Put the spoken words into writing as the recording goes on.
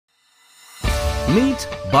Meet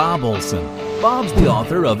Bob Olson. Bob's the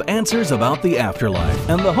author of Answers About the Afterlife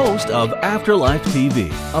and the host of Afterlife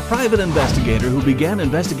TV, a private investigator who began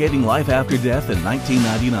investigating life after death in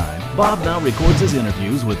 1999. Bob now records his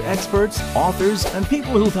interviews with experts, authors, and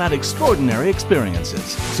people who've had extraordinary experiences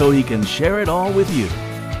so he can share it all with you.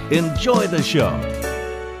 Enjoy the show.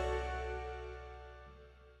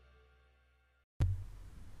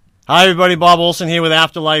 Hi everybody, Bob Olson here with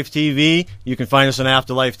Afterlife TV. You can find us on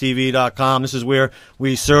afterlifetv.com. This is where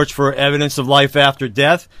we search for evidence of life after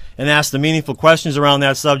death and ask the meaningful questions around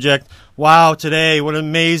that subject. Wow, today, what an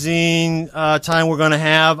amazing time we're going to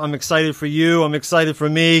have. I'm excited for you. I'm excited for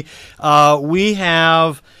me. We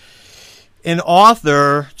have an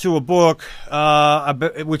author to a book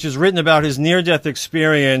which is written about his near-death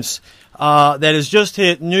experience that has just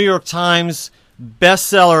hit New York Times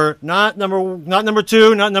bestseller, not number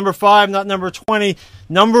 2, not number 5, not number 20,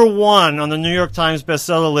 number 1 on the New York Times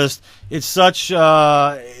bestseller list. It's such,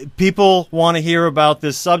 people want to hear about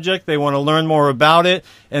this subject. They want to learn more about it,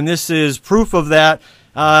 and this is proof of that.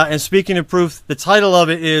 And speaking of proof, the title of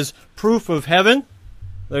it is Proof of Heaven.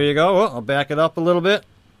 There you go. Well, I'll back it up a little bit.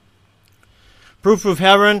 Proof of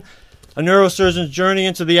Heaven, a neurosurgeon's journey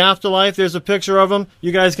into the afterlife. There's a picture of him.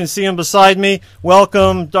 You guys can see him beside me.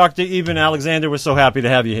 Welcome, Dr. Eben Alexander. We're so happy to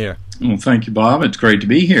have you here. Well, thank you, Bob. It's great to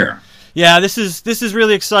be here. Yeah, this is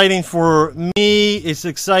really exciting for me. It's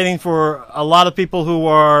exciting for a lot of people who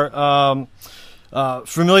are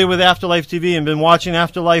familiar with Afterlife TV and been watching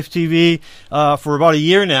Afterlife TV for about a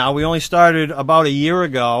year now. We only started about a year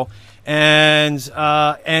ago. And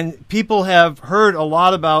people have heard a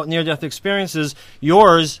lot about near-death experiences.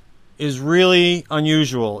 Yours is really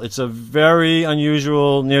unusual. It's a very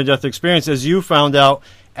unusual near-death experience, as you found out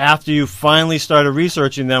after you finally started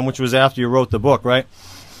researching them, which was after you wrote the book, right?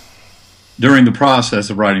 During the process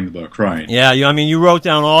of writing the book, right. Yeah, you wrote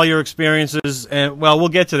down all your experiences, and, well, we'll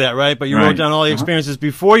get to that, right? But you wrote down all the experiences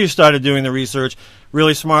before you started doing the research.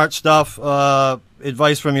 Really smart stuff,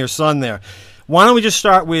 advice from your son there. Why don't we just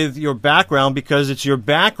start with your background, because it's your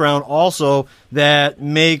background also that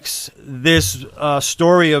makes this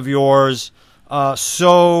story of yours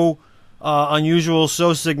so unusual,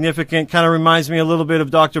 so significant. Kind of reminds me a little bit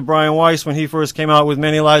of Dr. Brian Weiss when he first came out with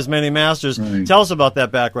Many Lives, Many Masters. Right. Tell us about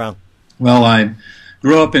that background. Well, I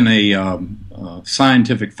grew up in a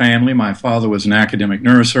scientific family. My father was an academic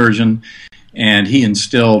neurosurgeon, and he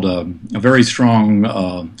instilled a very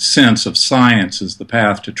strong sense of science as the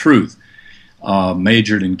path to truth.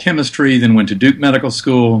 Majored in chemistry, then went to Duke Medical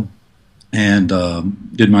School and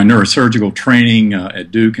did my neurosurgical training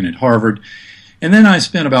at Duke and at Harvard. And then I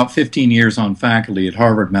spent about 15 years on faculty at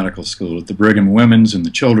Harvard Medical School, at the Brigham and Women's and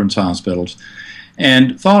the Children's Hospitals,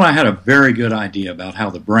 and thought I had a very good idea about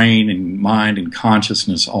how the brain and mind and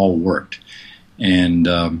consciousness all worked. And,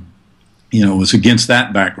 it was against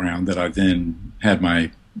that background that I then had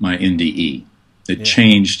my NDE. It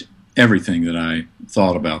changed everything that I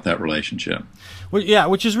thought about that relationship. Well, yeah,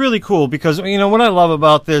 which is really cool, because what I love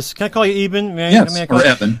about this. Can I call you Eben? Yes, or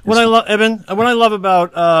Eben. What I love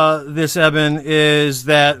about this, Eben, is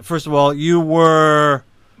that first of all, you were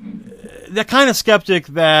that kind of skeptic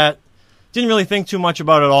that didn't really think too much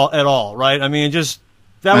about it at all, right? I mean, that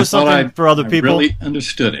was something for other people. I really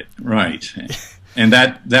understood it, right? And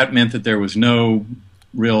that meant that there was no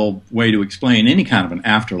real way to explain any kind of an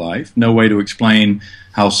afterlife, no way to explain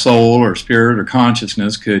how soul or spirit or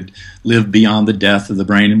consciousness could live beyond the death of the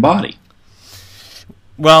brain and body.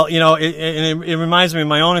 Well, it reminds me of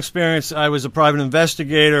my own experience. I was a private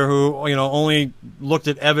investigator who, only looked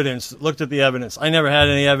at the evidence. I never had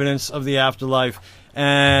any evidence of the afterlife.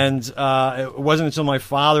 And it wasn't until my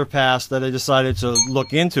father passed that I decided to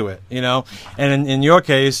look into it, And in your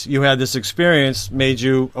case, you had this experience, made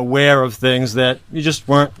you aware of things that you just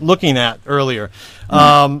weren't looking at earlier.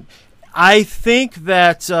 Mm-hmm. I think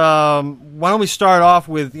that why don't we start off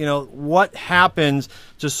with what happened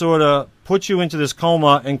to sort of put you into this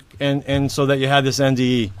coma and so that you had this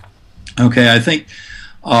NDE. Okay, I think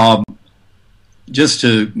just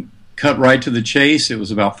to cut right to the chase, it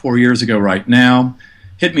was about 4 years ago right now.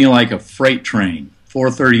 Hit me like a freight train.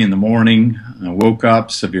 4:30 in the morning. I woke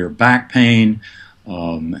up, severe back pain,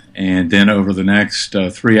 and then over the next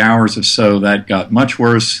 3 hours or so, that got much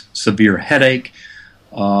worse. Severe headache.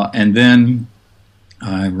 And then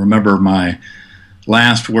I remember my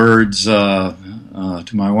last words to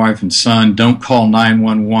my wife and son: "Don't call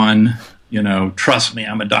 911. Trust me,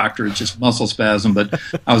 I'm a doctor. It's just muscle spasm." But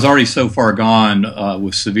I was already so far gone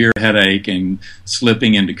with severe headache and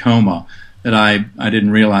slipping into coma that I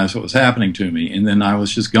didn't realize what was happening to me. And then I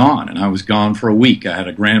was just gone, and I was gone for a week. I had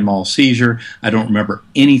a grand mal seizure. I don't remember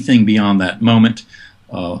anything beyond that moment.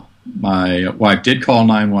 my wife did call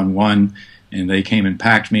 911, and they came and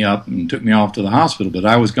packed me up and took me off to the hospital, but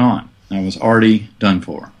I was gone. I was already done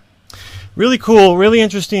for. Really cool, really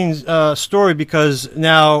interesting story, because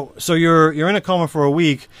now, so you're in a coma for a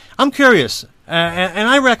week. I'm curious, and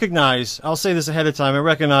I recognize, I'll say this ahead of time, I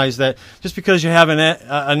recognize that just because you have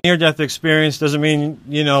a near-death experience doesn't mean,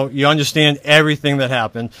 you know, you understand everything that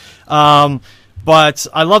happened. But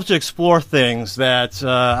I love to explore things that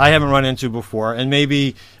I haven't run into before, and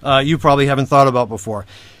maybe you probably haven't thought about before.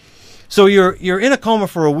 So you're in a coma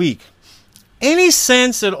for a week. Any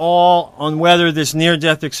sense at all on whether this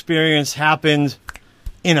near-death experience happened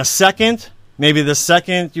in a second? Maybe the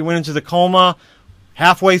second you went into the coma,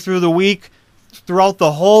 halfway through the week, throughout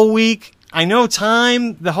the whole week? I know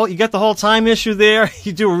time, you get the whole time issue there.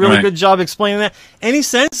 You do a really good job explaining that. Any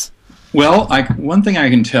sense? Well, one thing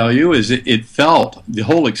I can tell you is the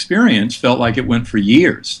whole experience felt like it went for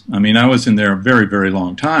years. I mean, I was in there a very, very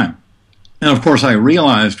long time. And of course, I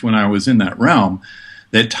realized when I was in that realm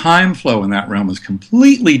that time flow in that realm is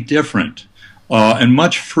completely different and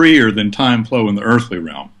much freer than time flow in the earthly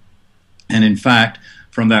realm. And in fact,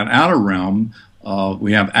 from that outer realm,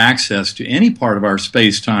 we have access to any part of our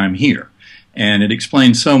space-time here. And it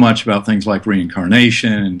explains so much about things like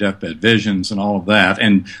reincarnation and deathbed visions and all of that,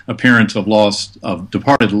 and appearance of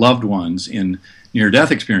departed loved ones in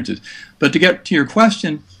near-death experiences. But to get to your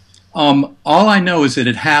question, all I know is that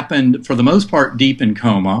it happened, for the most part, deep in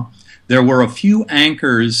coma. There were a few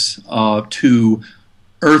anchors to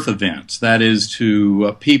earth events, that is,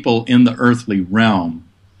 to people in the earthly realm,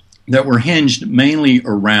 that were hinged mainly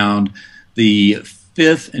around the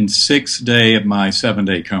 5th and 6th day of my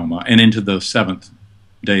 7-day coma and into the 7th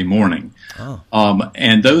day morning. Oh.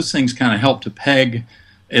 And those things kind of helped to peg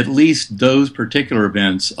at least those particular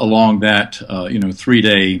events along that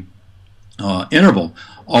 3-day interval,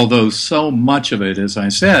 although so much of it, as I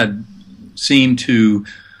said, seemed to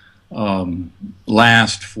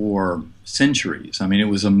last for centuries. I mean, it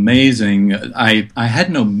was amazing. I had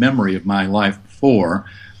no memory of my life before,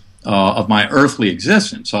 of my earthly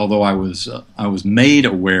existence, although I was made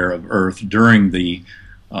aware of Earth during the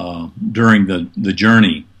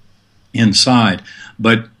journey inside.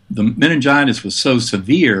 But the meningitis was so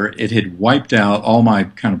severe, it had wiped out all my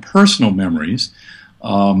kind of personal memories,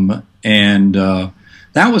 and that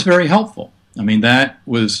was very helpful. I mean, that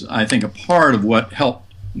was, I think, a part of what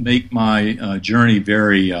helped make my journey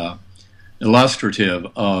very illustrative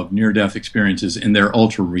of near-death experiences in their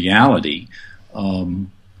ultra-reality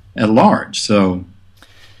at large. So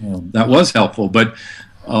that was helpful, but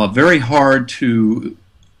very hard to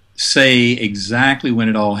say exactly when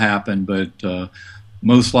it all happened, but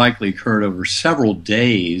most likely occurred over several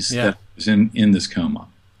days that I was in this coma.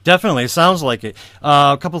 Definitely, it sounds like it.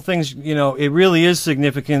 A couple of things, it really is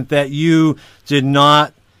significant that you did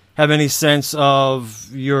not have any sense of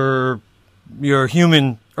your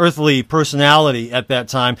human earthly personality at that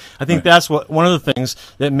time. I think that's one of the things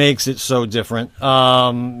that makes it so different.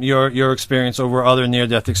 Your experience over other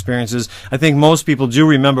near-death experiences. I think most people do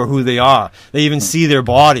remember who they are. They even see their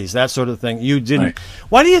bodies, that sort of thing. You didn't. Right.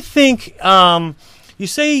 Why do you think? You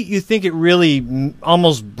say you think it really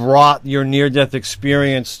almost brought your near-death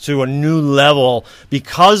experience to a new level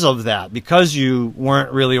because of that, because you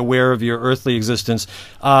weren't really aware of your earthly existence.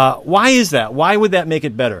 Why is that? Why would that make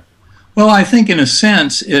it better? Well, I think in a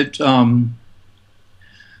sense,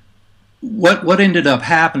 what ended up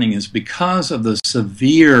happening is because of the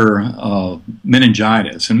severe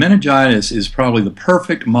meningitis, and meningitis is probably the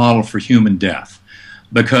perfect model for human death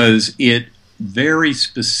because it very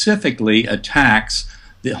specifically attacks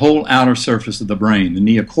the whole outer surface of the brain, the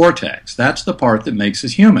neocortex. That's the part that makes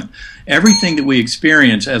us human. Everything that we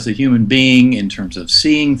experience as a human being in terms of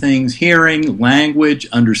seeing things, hearing, language,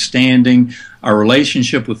 understanding, our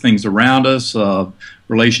relationship with things around us,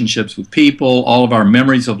 relationships with people, all of our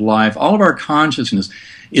memories of life, all of our consciousness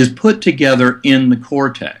is put together in the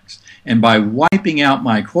cortex. And by wiping out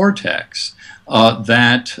my cortex,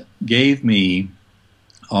 that gave me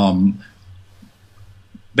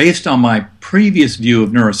based on my previous view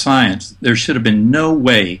of neuroscience, there should have been no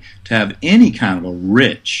way to have any kind of a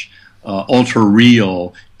rich,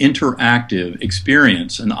 ultra-real, interactive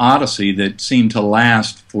experience, an odyssey that seemed to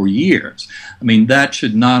last for years. I mean, that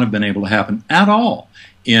should not have been able to happen at all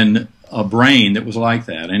in a brain that was like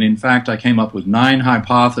that. And in fact, I came up with 9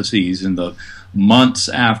 hypotheses in the months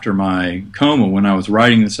after my coma when I was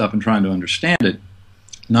writing this up and trying to understand it,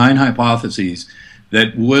 9 hypotheses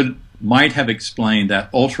that might have explained that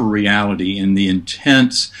ultra-reality in the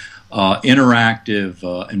intense, interactive,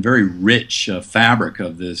 and very rich fabric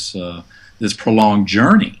of this prolonged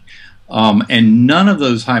journey. And none of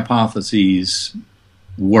those hypotheses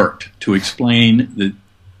worked to explain that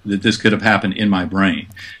this could have happened in my brain.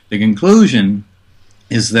 The conclusion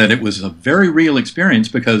is that it was a very real experience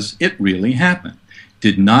because it really happened.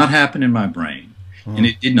 Did not happen in my brain, and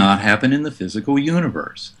it did not happen in the physical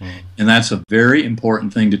universe. And that's a very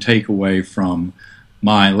important thing to take away from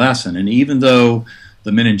my lesson. And even though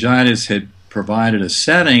the meningitis had provided a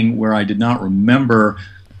setting where I did not remember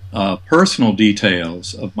personal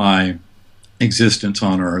details of my existence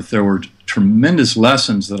on Earth, there were tremendous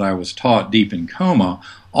lessons that I was taught deep in coma,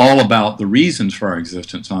 all about the reasons for our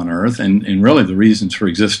existence on Earth and really the reasons for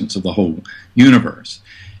existence of the whole universe.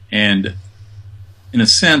 And in a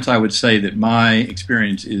sense, I would say that my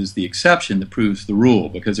experience is the exception that proves the rule,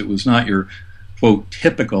 because it was not your, quote,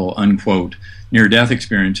 typical, unquote, near-death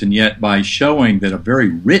experience, and yet by showing that a very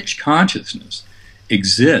rich consciousness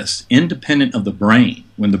exists independent of the brain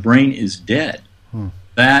when the brain is dead.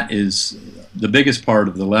 That is the biggest part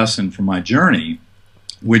of the lesson from my journey,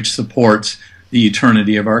 which supports the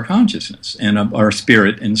eternity of our consciousness and of our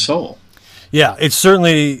spirit and soul. Yeah, it's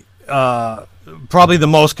certainly probably the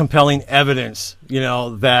most compelling evidence,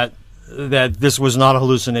 that this was not a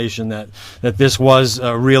hallucination, that this was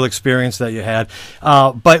a real experience that you had.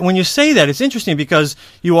 But when you say that, it's interesting because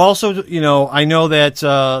you also, I know that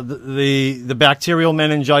the bacterial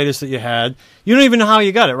meningitis that you had, you don't even know how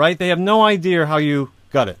you got it, right? They have no idea how you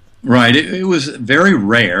got it. Right. It was very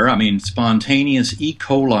rare. I mean, spontaneous E.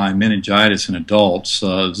 coli meningitis in adults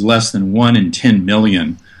is less than 1 in 10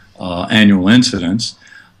 million annual incidents.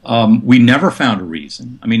 We never found a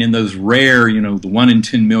reason. I mean, in those rare, the 1 in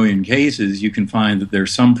 10 million cases, you can find that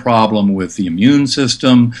there's some problem with the immune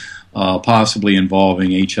system, possibly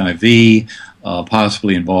involving HIV,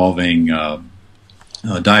 possibly involving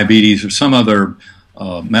diabetes or some other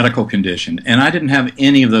medical condition. And I didn't have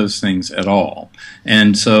any of those things at all.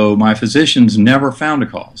 And so my physicians never found a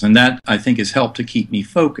cause. And that, I think, has helped to keep me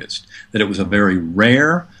focused, that it was a very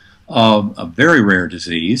rare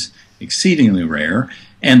disease, exceedingly rare.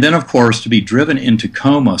 And then, of course, to be driven into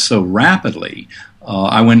coma so rapidly,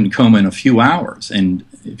 I went in coma in a few hours. And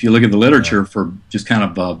if you look at the literature for just kind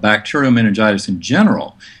of bacterial meningitis in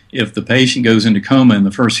general, if the patient goes into coma in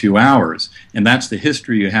the first few hours, and that's the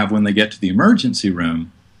history you have when they get to the emergency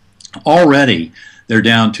room, already they're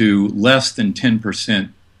down to less than 10%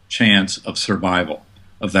 chance of survival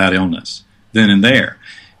of that illness then and there.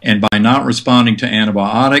 And by not responding to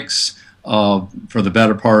antibiotics for the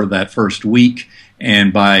better part of that first week,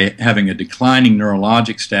 and by having a declining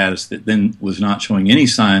neurologic status that then was not showing any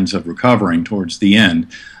signs of recovering towards the end,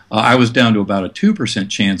 I was down to about a 2%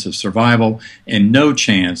 chance of survival and no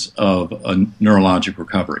chance of a neurologic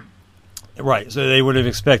recovery. Right. So they would have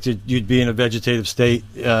expected you'd be in a vegetative state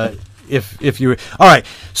if you were. All right.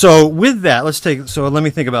 So with that, let me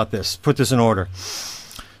think about this. Put this in order.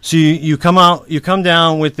 So you come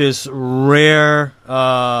down with this rare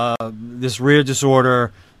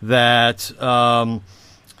disorder that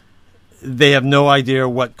they have no idea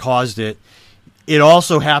what caused it. It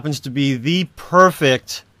also happens to be the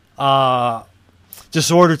perfect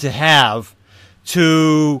disorder to have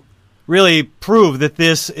to really prove that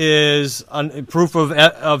this is proof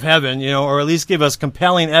of heaven, or at least give us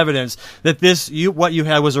compelling evidence that what you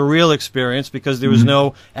had was a real experience because there was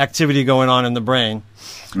no activity going on in the brain.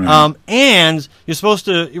 Right. And you're supposed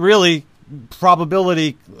to really,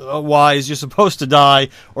 probability-wise, you're supposed to die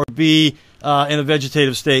or be in a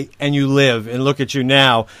vegetative state, and you live. And look at you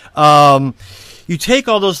now. You take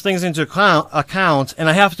all those things into account, and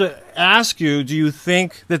I have to ask you, do you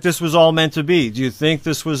think that this was all meant to be? Do you think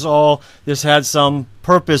this had some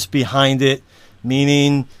purpose behind it,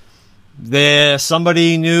 meaning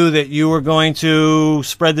somebody knew that you were going to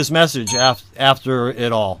spread this message after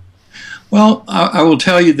it all? Well, I will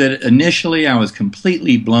tell you that initially I was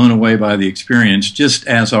completely blown away by the experience, just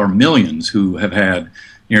as are millions who have had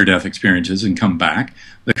near-death experiences and come back,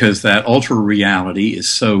 because that ultra-reality is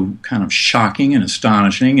so kind of shocking and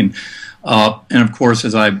astonishing. And of course,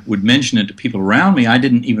 as I would mention it to people around me, I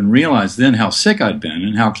didn't even realize then how sick I'd been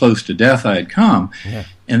and how close to death I had come. Yeah.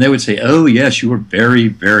 And they would say, "Oh, yes, you were very,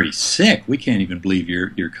 very sick. We can't even believe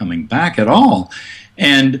you're coming back at all."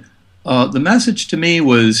 And the message to me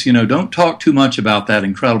was, don't talk too much about that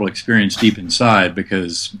incredible experience deep inside,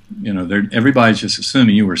 because, everybody's just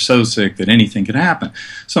assuming you were so sick that anything could happen.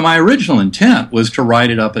 So my original intent was to write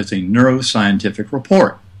it up as a neuroscientific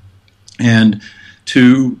report and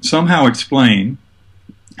to somehow explain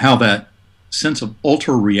how that sense of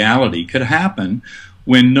ultra-reality could happen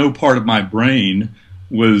when no part of my brain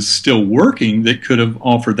was still working that could have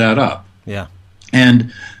offered that up. Yeah.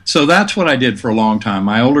 And so that's what I did for a long time.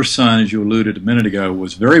 My older son, as you alluded a minute ago,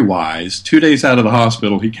 was very wise. 2 days out of the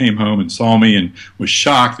hospital, he came home and saw me and was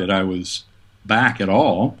shocked that I was back at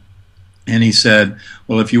all. And he said,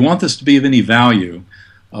 well, if you want this to be of any value,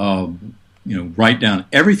 write down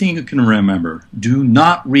everything you can remember. Do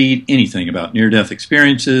not read anything about near-death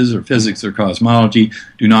experiences or physics or cosmology.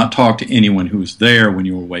 Do not talk to anyone who was there when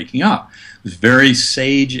you were waking up. It was very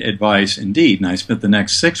sage advice indeed. And I spent the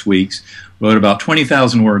next 6 weeks, wrote about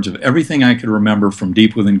 20,000 words of everything I could remember from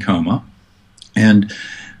deep within coma, and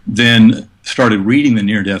then started reading the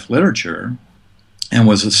near-death literature and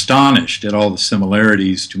was astonished at all the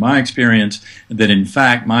similarities to my experience, and that in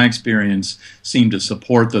fact my experience seemed to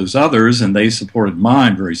support those others, and they supported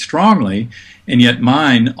mine very strongly, and yet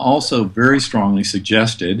mine also very strongly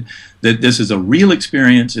suggested that this is a real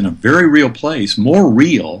experience in a very real place, more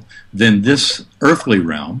real than this earthly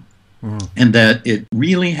realm, and that it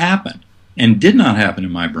really happened and did not happen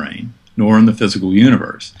in my brain nor in the physical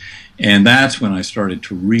universe. And that's when I started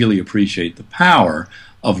to really appreciate the power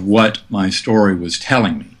of what my story was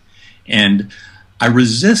telling me. And I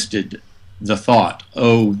resisted the thought,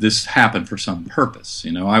 oh, this happened for some purpose.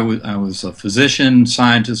 I was a physician,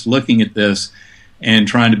 scientist looking at this and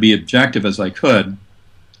trying to be objective as I could.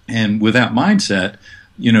 And with that mindset,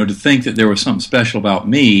 to think that there was something special about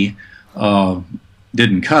me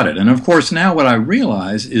didn't cut it. And of course, now what I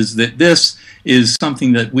realize is that this is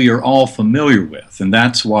something that we are all familiar with. And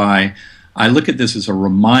that's why I look at this as a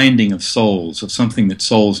reminding of souls, of something that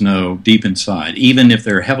souls know deep inside, even if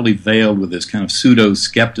they're heavily veiled with this kind of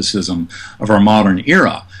pseudo-skepticism of our modern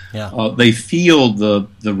era. Yeah. They feel the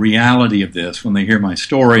reality of this when they hear my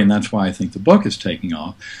story, and that's why I think the book is taking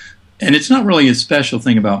off. And it's not really a special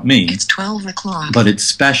thing about me. It's 12 o'clock. But it's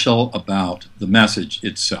special about the message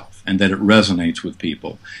itself, and that it resonates with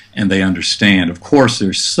people, and they understand. Of course,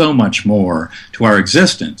 there's so much more to our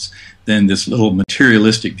existence than this little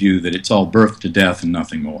materialistic view that it's all birth to death and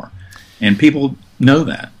nothing more. And people know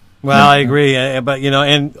that. Well, I agree. But,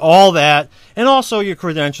 and all that, and also your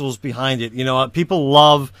credentials behind it. People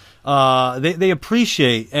love, they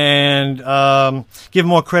appreciate and give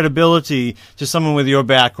more credibility to someone with your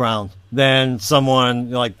background than someone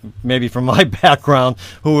like maybe from my background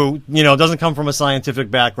who, doesn't come from a scientific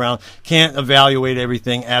background, can't evaluate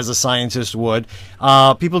everything as a scientist would.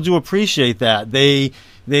 People do appreciate that.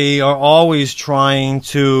 They are always trying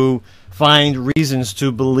to find reasons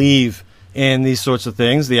to believe in these sorts of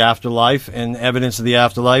things, the afterlife and evidence of the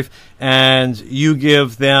afterlife, and you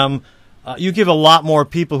give them, you give a lot more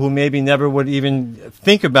people who maybe never would even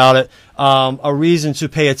think about it a reason to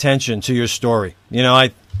pay attention to your story.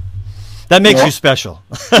 That makes you special.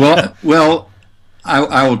 well,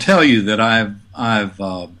 I will tell you that I've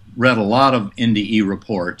read a lot of NDE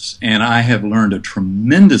reports, and I have learned a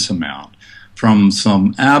tremendous amount from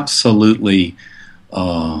some absolutely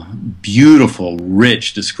beautiful,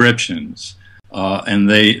 rich descriptions, and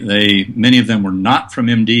many of them were not from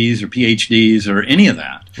MDs or PhDs or any of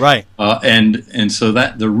that. Right. And so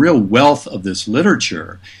that the real wealth of this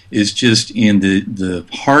literature is just in the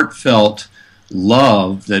heartfelt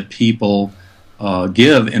love that people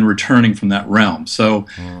give in returning from that realm. So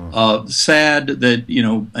sad that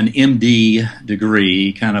an MD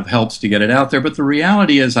degree kind of helps to get it out there, but the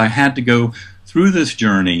reality is I had to go through this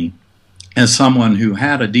journey as someone who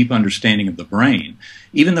had a deep understanding of the brain,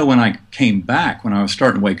 even though when I came back, when I was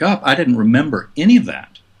starting to wake up, I didn't remember any of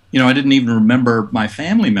that. I didn't even remember my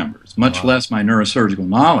family members, much less my neurosurgical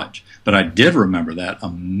knowledge. But I did remember that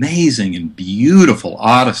amazing and beautiful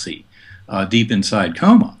odyssey deep inside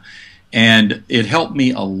coma. And it helped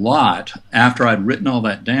me a lot after I'd written all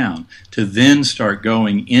that down to then start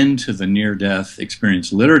going into the near-death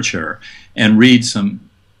experience literature and read some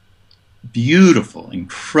beautiful,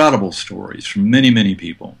 incredible stories from many, many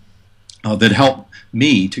people that helped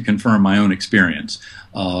me to confirm my own experience.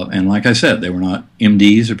 And like I said, they were not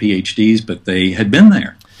MDs or PhDs, but they had been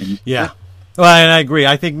there. Yeah. Well, and I agree.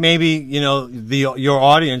 I think maybe, your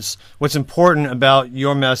audience, what's important about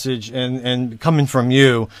your message and coming from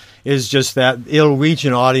you is just that it'll reach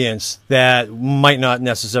an audience that might not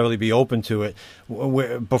necessarily be open to it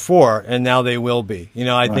before, and now they will be.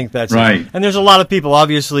 I think that's right. It. And there's a lot of people,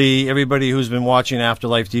 obviously, everybody who's been watching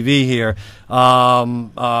Afterlife TV here,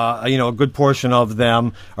 a good portion of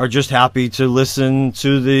them are just happy to listen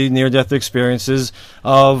to the near-death experiences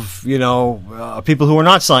of, people who are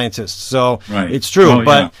not scientists. So it's true.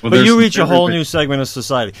 But you reach a whole new segment of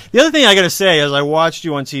society. The other thing I got to say is I watched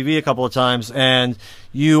you on TV a couple of times, and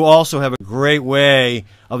you also have a great way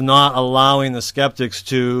of not allowing the skeptics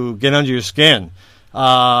to get under your skin.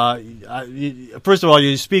 first of all,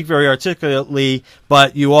 you speak very articulately,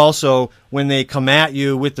 but you also, when they come at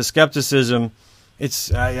you with the skepticism,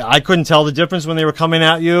 I couldn't tell the difference when they were coming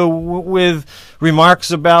at you with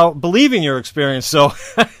remarks about believing your experience. So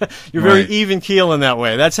you're very even keel in that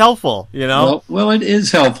way. That's helpful, you know? Well, it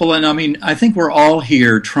is helpful. And I mean, I think we're all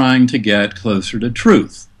here trying to get closer to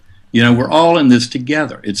truth. You know, we're all in this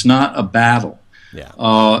together. It's not a battle. Yeah.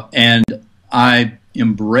 And I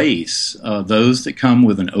embrace those that come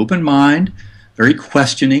with an open mind, very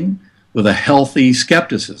questioning, with a healthy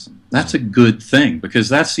skepticism. That's a good thing, because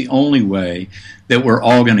that's the only way that we're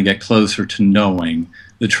all going to get closer to knowing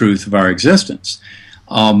the truth of our existence.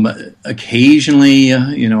 Occasionally,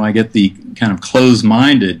 you know, I get the kind of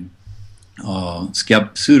closed-minded,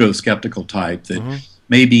 pseudo-skeptical type that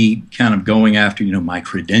may be kind of going after, you know, my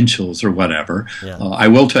credentials or whatever. Yeah. I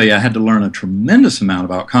will tell you, I had to learn a tremendous amount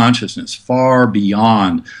about consciousness, far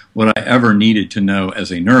beyond what I ever needed to know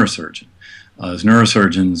as a neurosurgeon. As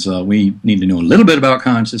neurosurgeons, we need to know a little bit about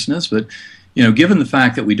consciousness, but you know, given the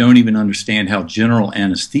fact that we don't even understand how general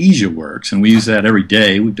anesthesia works, and we use that every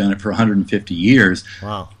day, we've done it for 150 years,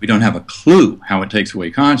 wow. We don't have a clue how it takes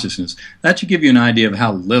away consciousness. That should give you an idea of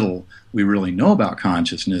how little we really know about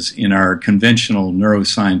consciousness in our conventional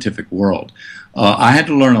neuroscientific world. I had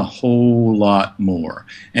to learn a whole lot more,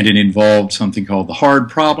 and it involved something called the hard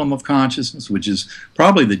problem of consciousness, which is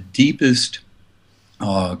probably the deepest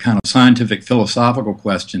kind of scientific philosophical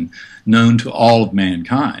question known to all of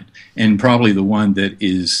mankind, and probably the one that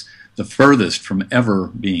is the furthest from ever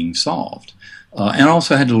being solved. And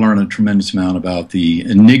also had to learn a tremendous amount about the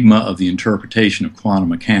enigma of the interpretation of quantum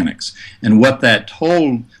mechanics and what that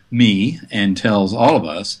told me and tells all of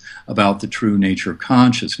us about the true nature of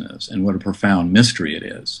consciousness and what a profound mystery it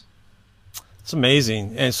is. It's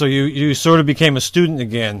amazing. And so you sort of became a student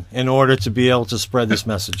again in order to be able to spread this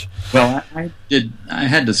message. Well, I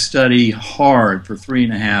had to study hard for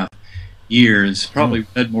 3.5 years, probably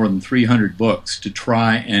read more than 300 books to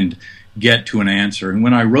try and get to an answer. And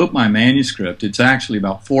when I wrote my manuscript, it's actually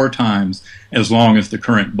about 4 times as long as the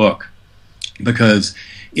current book, because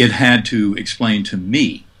it had to explain to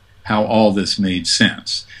me how all this made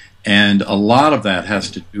sense. And a lot of that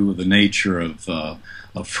has to do with the nature of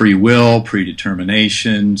free will,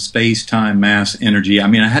 predetermination, space-time, mass, energy. I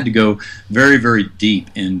mean, I had to go very, very deep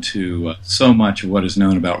into so much of what is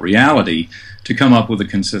known about reality to come up with a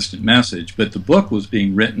consistent message. But the book was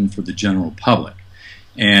being written for the general public.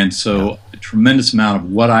 And so a tremendous amount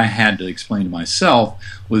of what I had to explain to myself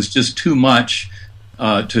was just too much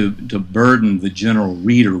to burden the general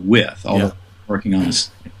reader with, although I'm working on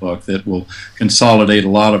a book that will consolidate a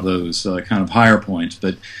lot of those kind of higher points.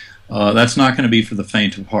 But that's not going to be for the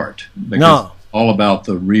faint of heart, because it's all about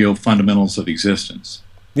the real fundamentals of existence.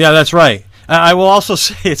 Yeah, that's right. I will also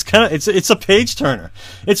say it's a page turner.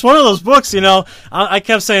 It's one of those books, you know. I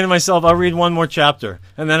kept saying to myself, I'll read one more chapter,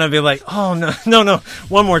 and then I'd be like, oh no,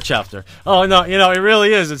 one more chapter. Oh no, you know, it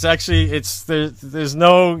really is. It's actually there's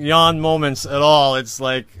no yawn moments at all. It's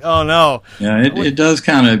like, oh no. Yeah, it does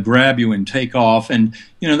kind of grab you and take off, and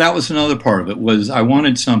you know, that was another part of it. Was I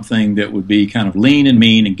wanted something that would be kind of lean and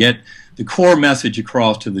mean and get the core message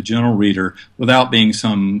across to the general reader without being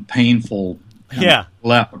some painful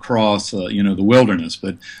lap across you know, the wilderness,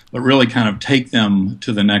 but really kind of take them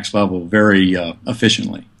to the next level very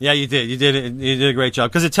efficiently. Yeah, you did a great job,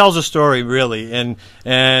 because it tells a story really,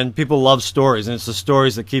 and people love stories, and it's the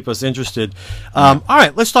stories that keep us interested. All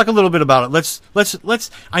right, let's talk a little bit about it.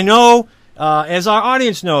 Let's I know, as our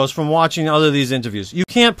audience knows from watching other of these interviews, you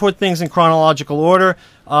can't put things in chronological order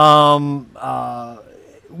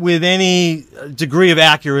with any degree of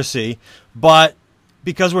accuracy, but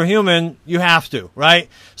because we're human, you have to, right?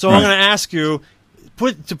 So I'm going to ask you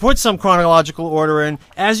to put some chronological order in,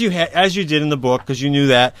 as you did in the book, because you knew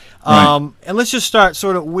that. And let's just start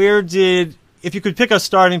sort of, if you could pick a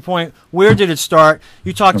starting point, where did it start?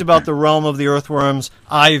 You talked about the realm of the earthworm's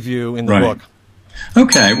eye view in the book.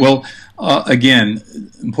 Okay, well, again,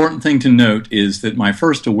 important thing to note is that my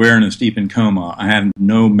first awareness deep in coma, I had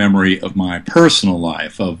no memory of my personal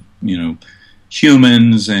life, of, you know,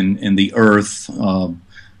 humans and the earth,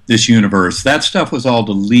 this universe. That stuff was all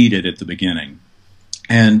deleted at the beginning.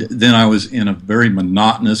 And then I was in a very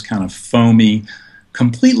monotonous, kind of foamy,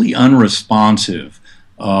 completely unresponsive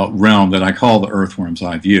realm that I call the earthworm's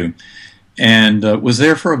eye view, and was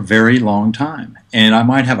there for a very long time. And I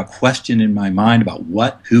might have a question in my mind about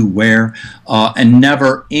what, who, where, and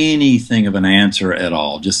never anything of an answer at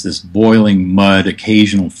all. Just this boiling mud,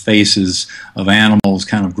 occasional faces of animals,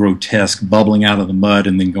 kind of grotesque, bubbling out of the mud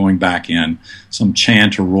and then going back in. Some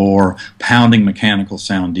chant or roar, pounding mechanical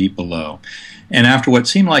sound deep below. And after what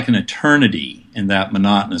seemed like an eternity in that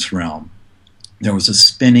monotonous realm, there was a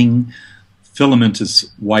spinning,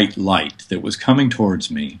 filamentous white light that was coming towards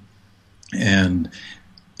me. And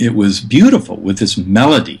it was beautiful with this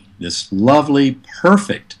melody, this lovely,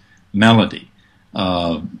 perfect melody,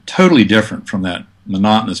 totally different from that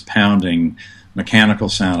monotonous, pounding, mechanical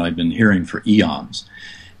sound I'd been hearing for eons.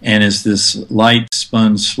 And as this light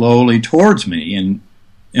spun slowly towards me, and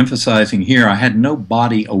emphasizing here, I had no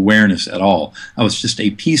body awareness at all. I was just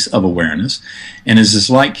a piece of awareness. And as this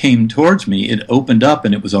light came towards me, it opened up,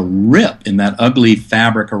 and it was a rip in that ugly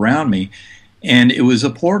fabric around me. And it was a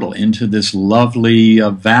portal into this lovely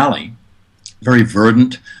valley, very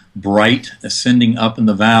verdant, bright, ascending up in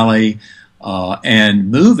the valley, and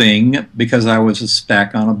moving because I was a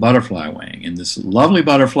speck on a butterfly wing. And this lovely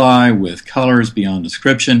butterfly with colors beyond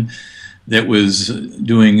description that was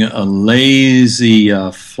doing a lazy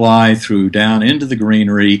fly through down into the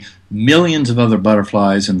greenery, millions of other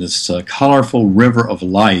butterflies in this colorful river of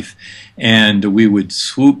life. And we would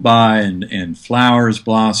swoop by, and flowers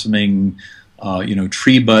blossoming,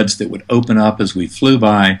 tree buds that would open up as we flew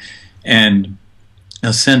by, and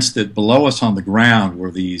a sense that below us on the ground were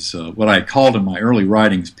these, what I called in my early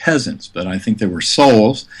writings, peasants, but I think they were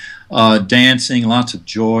souls, dancing, lots of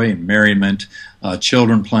joy and merriment,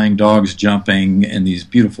 children playing, dogs jumping, and these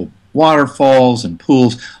beautiful waterfalls and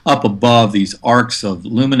pools up above, these arcs of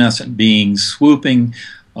luminescent beings swooping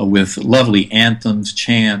with lovely anthems,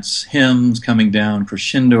 chants, hymns coming down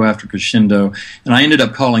crescendo after crescendo. And I ended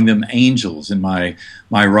up calling them angels in my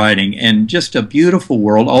writing. And just a beautiful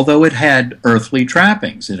world, although it had earthly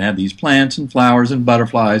trappings. It had these plants and flowers and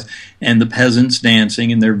butterflies and the peasants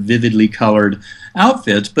dancing in their vividly colored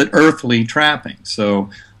outfits, but earthly trappings. So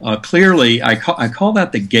clearly, I call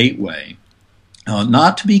that the gateway,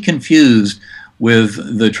 not to be confused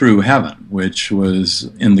with the true heaven, which was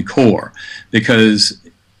in the core, because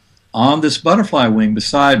on this butterfly wing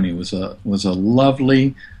beside me was a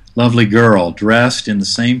lovely, lovely girl dressed in the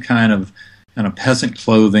same kind of peasant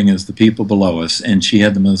clothing as the people below us, and she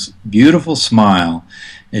had the most beautiful smile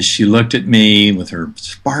as she looked at me with her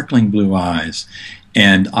sparkling blue eyes.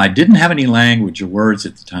 And I didn't have any language or words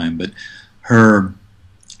at the time, but her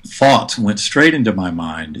thoughts went straight into my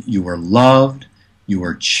mind. You are loved, you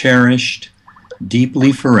are cherished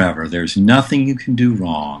deeply forever. There's nothing you can do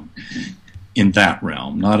wrong in that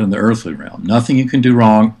realm, not in the earthly realm. Nothing you can do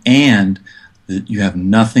wrong, and that you have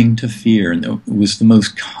nothing to fear. And it was the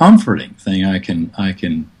most comforting thing I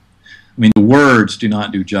mean, the words do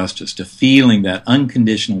not do justice to feeling that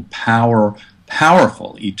unconditional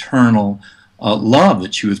powerful, eternal love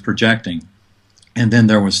that she was projecting. And then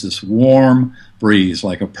there was this warm breeze,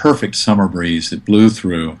 like a perfect summer breeze that blew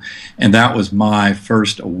through. And that was my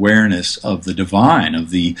first awareness of the divine, of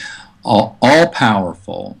the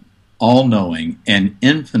all-powerful, all-knowing, and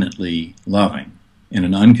infinitely loving, in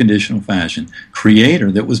an unconditional fashion,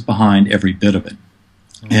 creator that was behind every bit of it.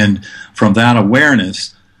 And from that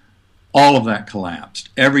awareness, all of that collapsed.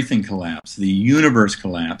 Everything collapsed. The universe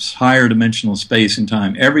collapsed. Higher dimensional space and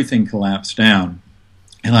time, everything collapsed down.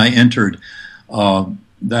 And I entered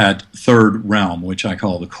that third realm, which I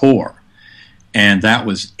call the core. And that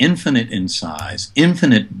was infinite in size,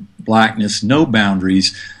 infinite blackness, no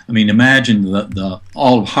boundaries. I mean, imagine the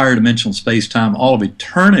all of higher dimensional space-time, all of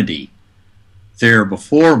eternity there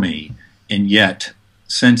before me, and yet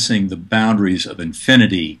sensing the boundaries of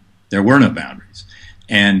infinity, there were no boundaries.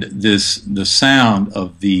 And the sound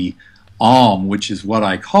of the Om, which is what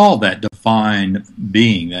I call that divine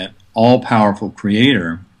being, that all-powerful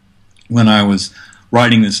creator, when I was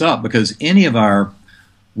writing this up, because any of our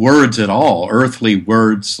words at all, earthly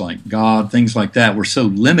words like God, things like that, were so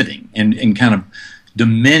limiting and kind of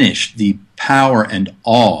diminished the power and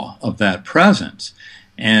awe of that presence.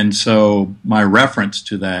 And so my reference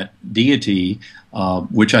to that deity,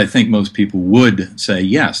 which I think most people would say,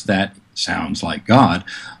 yes, that sounds like God,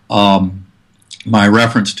 my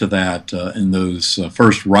reference to that in those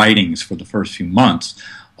first writings for the first few months,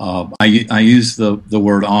 I used the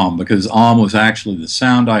word Om, because Om was actually the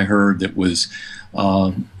sound I heard that was,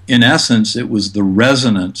 in essence, it was the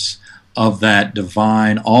resonance of that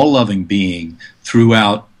divine, all-loving being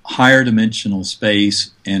throughout higher dimensional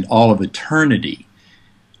space and all of eternity.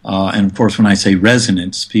 And of course, when I say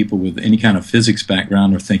resonance, people with any kind of physics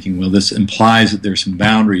background are thinking, well, this implies that there's some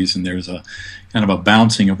boundaries and there's a kind of a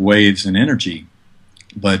bouncing of waves and energy.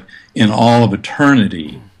 But in all of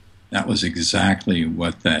eternity, that was exactly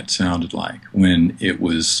what that sounded like, when it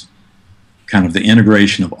was kind of the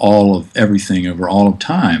integration of all of everything over all of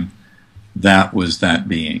time. That was that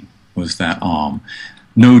being, was that Om.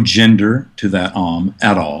 no gender to that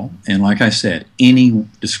at all. And like I said, any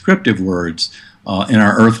descriptive words in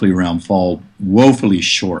our earthly realm fall woefully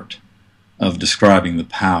short of describing the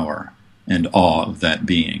power and awe of that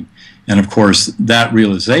being. And of course, that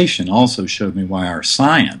realization also showed me why our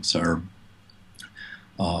science, our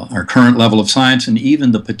current level of science, and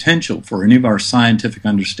even the potential for any of our scientific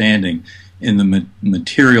understanding in the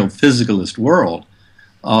material physicalist world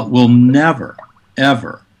will never,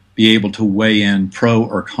 ever be able to weigh in pro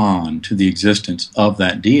or con to the existence of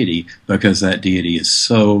that deity, because that deity is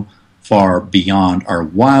so far beyond our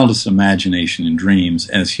wildest imagination and dreams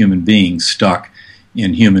as human beings stuck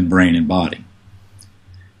in human brain and body.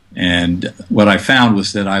 And what I found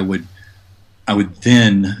was that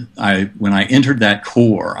when I entered that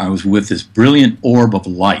core, I was with this brilliant orb of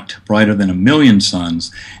light, brighter than a million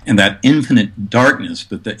suns, and that infinite darkness,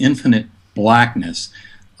 but the infinite blackness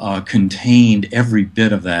contained every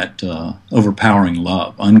bit of that overpowering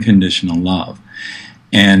love, unconditional love.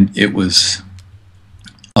 And it was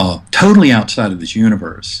totally outside of this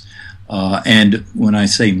universe. And when I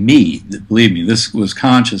say me, believe me, this was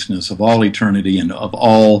consciousness of all eternity and of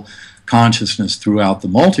all consciousness throughout the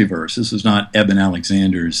multiverse. This was not Eben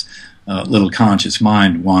Alexander's little conscious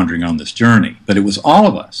mind wandering on this journey, but it was all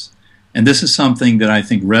of us. And this is something that I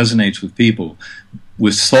think resonates with people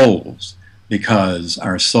with souls, because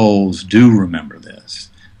our souls do remember this.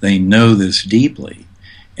 They know this deeply.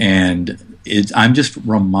 And I'm just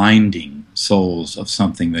reminding souls of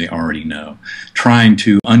something they already know, trying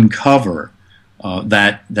to uncover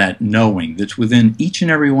that knowing that's within each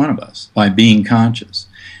and every one of us by being conscious.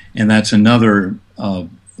 And that's another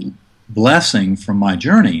blessing from my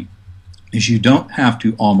journey, is you don't have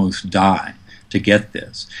to almost die to get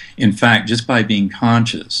this. In fact, just by being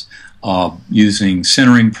conscious, using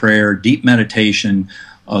centering prayer, deep meditation,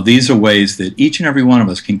 these are ways that each and every one of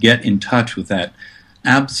us can get in touch with that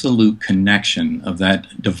absolute connection of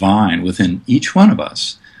that divine within each one of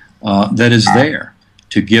us that is there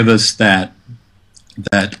to give us that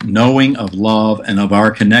knowing of love and of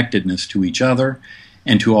our connectedness to each other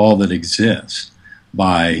and to all that exists,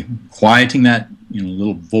 by quieting that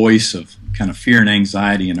little voice of kind of fear and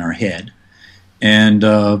anxiety in our head, and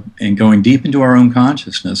going deep into our own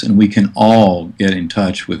consciousness, and we can all get in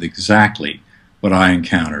touch with exactly what I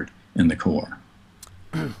encountered in the core.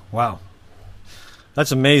 Wow.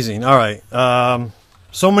 That's amazing. All right.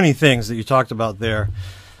 So many things that you talked about there.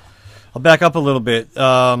 I'll back up a little bit.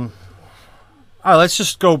 All right, let's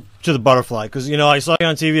just go to the butterfly, because, I saw you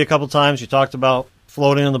on TV a couple times. You talked about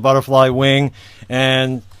floating on the butterfly wing,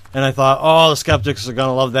 and I thought, oh, the skeptics are going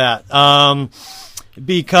to love that.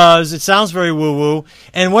 Because it sounds very woo-woo.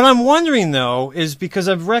 And what I'm wondering, though, is because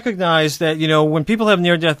I've recognized that, when people have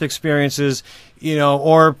near-death experiences,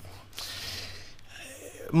 or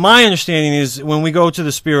my understanding is when we go to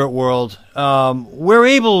the spirit world, we're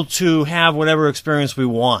able to have whatever experience we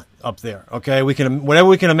want up there. Okay, whatever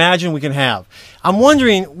we can imagine, we can have. I'm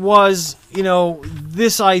wondering, was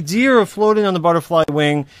this idea of floating on the butterfly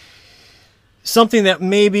wing something that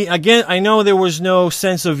maybe, again, I know there was no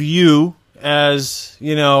sense of you as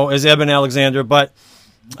Eben Alexander, but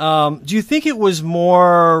do you think it was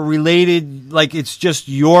more related, like it's just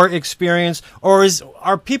your experience, or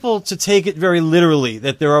are people to take it very literally,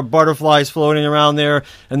 that there are butterflies floating around there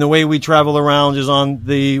and the way we travel around is on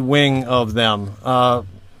the wing of them?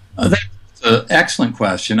 That's an excellent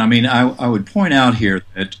question. I mean, I would point out here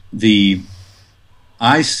that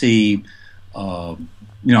I see,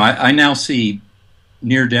 I now see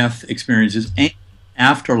near-death experiences and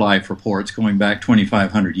afterlife reports going back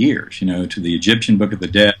 2,500 years, to the Egyptian Book of the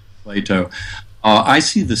Dead, Plato. I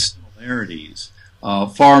see the similarities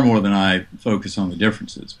far more than I focus on the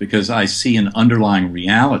differences, because I see an underlying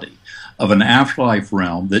reality of an afterlife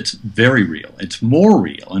realm that's very real. It's more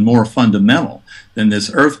real and more fundamental than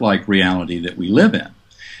this earth-like reality that we live in.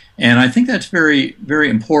 And I think that's very, very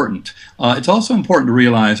important. It's also important to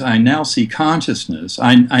realize I now see consciousness.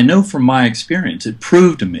 I know from my experience, it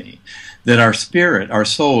proved to me that our spirit, our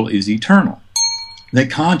soul, is eternal.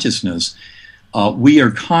 That consciousness, we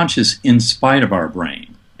are conscious in spite of our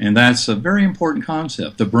brain. And that's a very important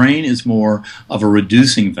concept. The brain is more of a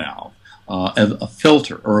reducing valve, a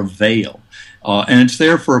filter or a veil. And it's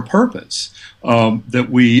there for a purpose, that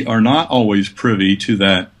we are not always privy to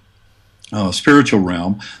that spiritual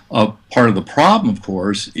realm. Part of the problem, of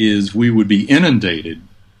course, is we would be inundated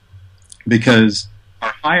because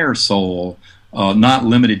our higher soul, not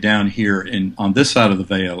limited down here on this side of the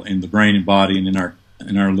veil in the brain and body and in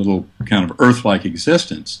our little kind of earth-like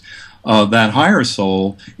existence, that higher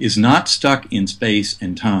soul is not stuck in space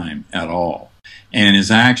and time at all. and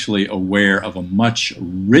is actually aware of a much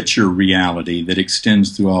richer reality that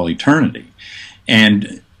extends through all eternity.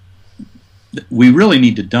 And we really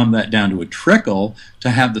need to dumb that down to a trickle to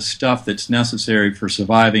have the stuff that's necessary for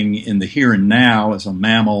surviving in the here and now as a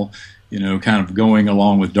mammal, kind of going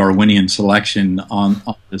along with Darwinian selection on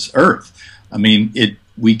this earth. I mean,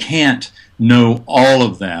 we can't know all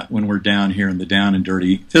of that when we're down here in the down and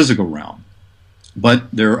dirty physical realm.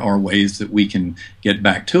 But there are ways that we can get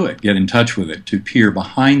back to it, get in touch with it, to peer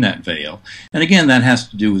behind that veil. And again, that has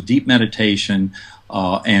to do with deep meditation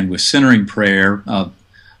and with centering prayer.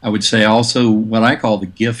 I would say also what I call the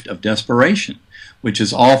gift of desperation, which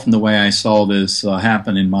is often the way I saw this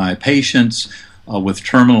happen in my patients with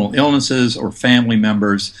terminal illnesses or family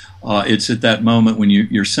members. It's at that moment when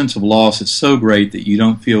your sense of loss is so great that you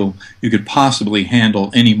don't feel you could possibly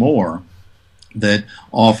handle any more, that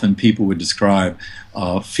often people would describe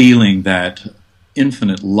feeling that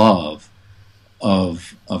infinite love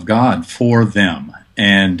of God for them,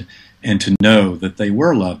 and to know that they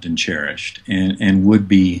were loved and cherished and would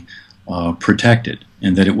be protected,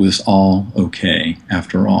 and that it was all okay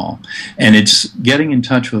after all. And it's getting in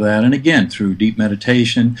touch with that, and again, through deep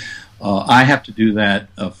meditation. I have to do that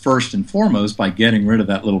first and foremost by getting rid of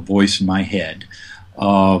that little voice in my head,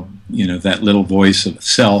 that little voice of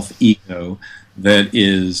self, ego, that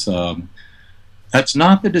is, that's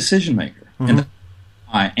not the decision maker, and that's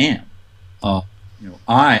who I am.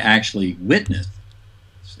 I actually witness.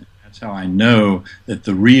 That's how I know that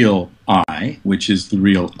the real I, which is the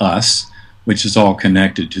real us, which is all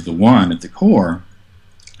connected to the one at the core,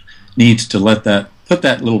 needs to put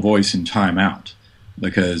that little voice in time out,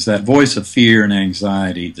 because that voice of fear and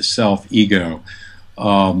anxiety, the self ego,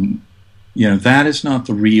 that is not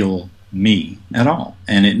the real me at all,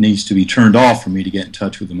 and it needs to be turned off for me to get in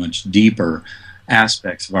touch with the much deeper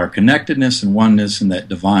aspects of our connectedness and oneness and that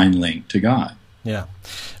divine link to God. Yeah.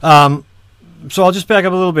 So I'll just back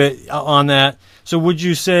up a little bit on that. So would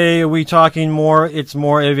you say, are we talking it's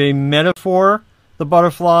more of a metaphor, the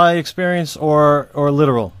butterfly experience, or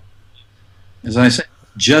literal? As I say,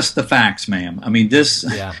 just the facts, ma'am. I mean,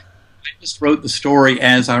 I just wrote the story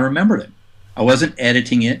as I remembered it. I wasn't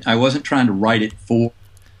editing it. I wasn't trying to write it for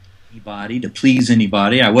anybody, to please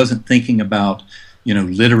anybody. I wasn't thinking about,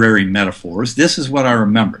 literary metaphors. This is what I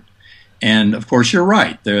remembered. And of course, you're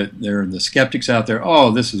right. There are the skeptics out there.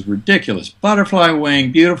 Oh, this is ridiculous. Butterfly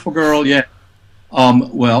wing, beautiful girl. Yeah.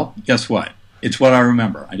 Well, guess what? It's what I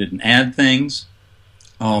remember. I didn't add things.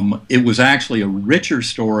 It was actually a richer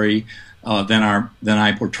story than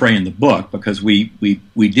I portray in the book, because we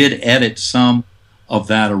did edit some of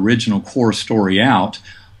that original core story out.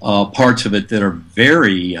 Parts of it that are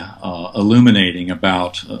very illuminating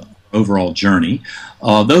about overall journey.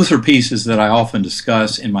 Those are pieces that I often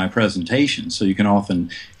discuss in my presentations, so you can often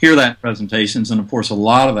hear that in presentations, and of course a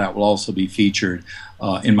lot of that will also be featured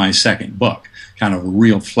in my second book, kind of a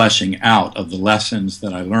real fleshing out of the lessons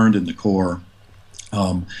that I learned in the core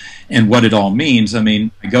and what it all means. I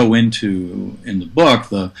mean, I go into, in the book,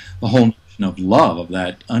 the whole notion of love, of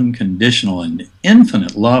that unconditional and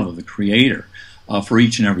infinite love of the Creator for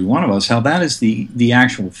each and every one of us, how that is the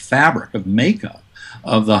actual fabric of makeup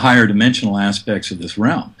of the higher dimensional aspects of this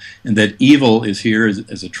realm, and that evil is here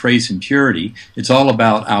as a trace impurity. It's all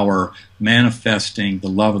about our manifesting the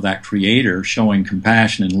love of that Creator, showing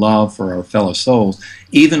compassion and love for our fellow souls,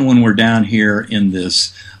 even when we're down here in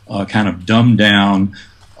this kind of dumbed down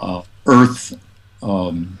earthly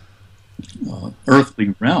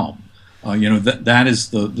realm. That is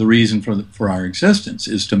the reason for our existence,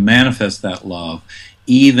 is to manifest that love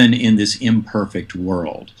even in this imperfect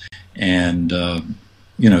world. And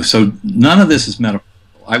so none of this is metaphorical.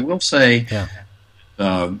 I will say,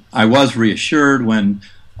 I was reassured when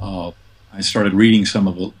I started reading some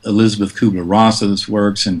of Elizabeth Kubler-Ross's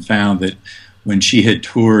works, and found that when she had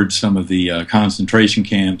toured some of the concentration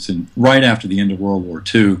camps, and right after the end of World War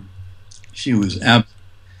II, she was absolutely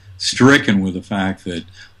stricken with the fact that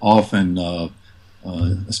often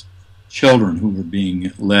children who were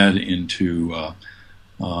being led into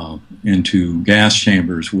gas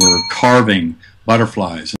chambers were carving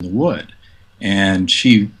butterflies in the wood. And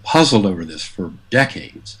she puzzled over this for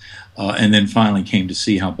decades, and then finally came to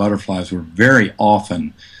see how butterflies were very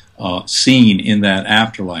often seen in that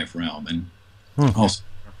afterlife realm, and also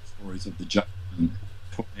stories of the Jackson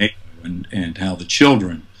tornado, and how the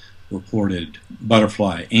children reported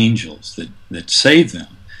butterfly angels that saved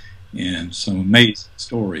them, and some amazing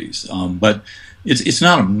stories. But it's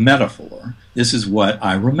not a metaphor. This is what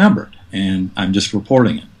I remembered, and I'm just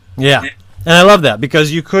reporting it. Yeah, and I love that,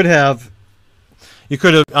 because you could have,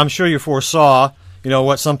 I'm sure you foresaw,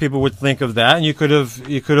 what some people would think of that, and you could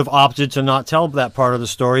have opted to not tell that part of the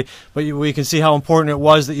story, but we can see how important it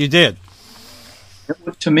was that you did.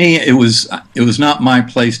 To me, it was not my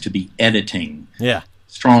place to be editing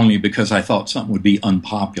strongly because I thought something would be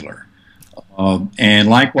unpopular. And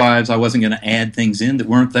likewise, I wasn't going to add things in that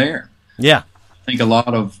weren't there. Yeah. I think a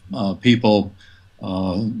lot of people,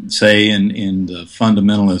 say in the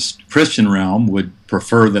fundamentalist Christian realm, would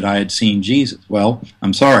prefer that I had seen Jesus. Well,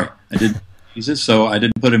 I'm sorry, I didn't see Jesus, so I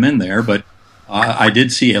didn't put him in there, but I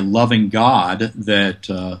did see a loving God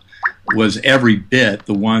that was every bit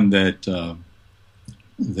the one that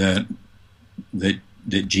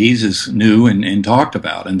Jesus knew and talked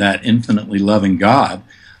about, and that infinitely loving God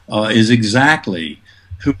is exactly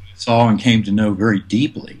who we saw and came to know very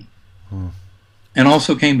deeply, and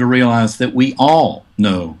also came to realize that we all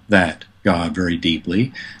know that God very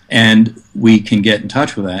deeply, and we can get in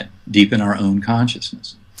touch with that deep in our own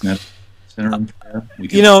consciousness.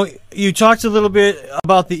 You talked a little bit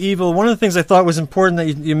about the evil. One of the things I thought was important that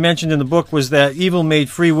you mentioned in the book was that evil made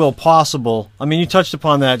free will possible. I mean, you touched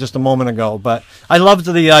upon that just a moment ago, but I loved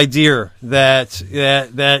the idea that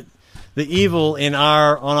the evil on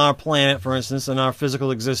our planet, for instance, in our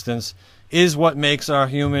physical existence, is what makes our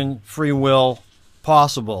human free will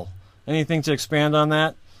possible. Anything to expand on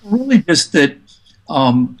that? Really, just that.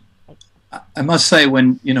 I must say,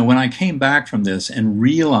 when I came back from this and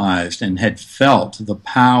realized and had felt the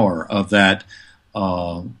power of that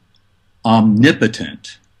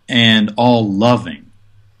omnipotent and all-loving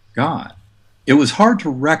God, it was hard to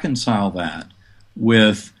reconcile that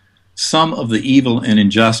with some of the evil and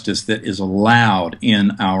injustice that is allowed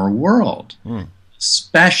in our world.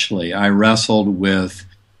 Especially, I wrestled with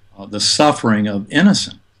the suffering of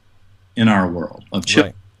innocent in our world, of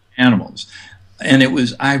children, animals. And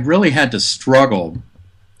I really had to struggle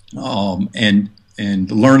and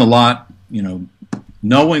learn a lot,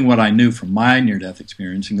 knowing what I knew from my near-death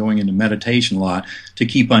experience and going into meditation a lot to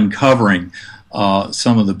keep uncovering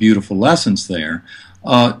some of the beautiful lessons there,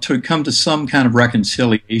 to come to some kind of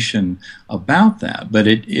reconciliation about that. But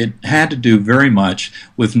it had to do very much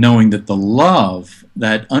with knowing that the love,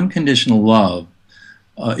 that unconditional love,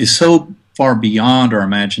 is so far beyond our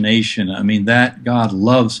imagination. I mean, that God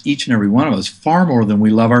loves each and every one of us far more than we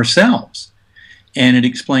love ourselves. And it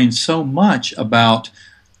explains so much about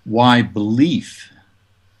why belief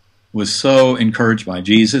was so encouraged by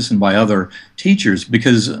Jesus and by other teachers,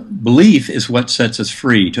 because belief is what sets us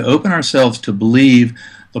free. To open ourselves to believe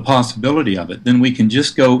the possibility of it, then we can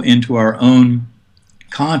just go into our own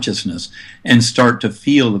consciousness and start to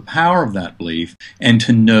feel the power of that belief and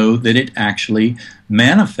to know that it actually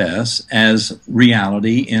manifests as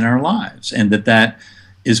reality in our lives, and that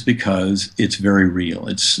is because it's very real.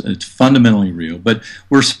 It's fundamentally real. But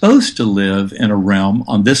we're supposed to live in a realm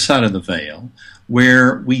on this side of the veil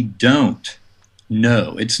where we don't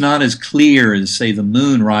know. It's not as clear as, say, the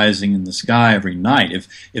moon rising in the sky every night.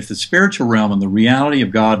 If the spiritual realm and the reality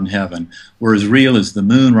of God in heaven were as real as the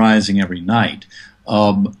moon rising every night,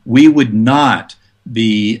 we would not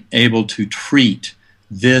be able to treat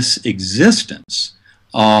this existence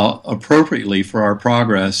appropriately for our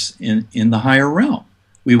progress in the higher realm.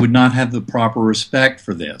 We would not have the proper respect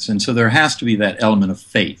for this. And so there has to be that element of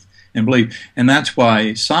faith and belief. And that's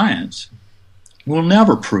why science will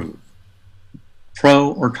never prove,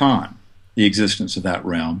 pro or con, the existence of that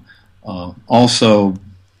realm. Also,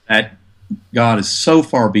 that God is so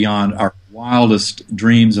far beyond our wildest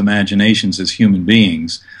dreams, imaginations as human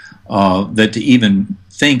beings, that to even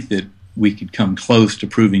think that we could come close to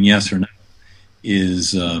proving yes or no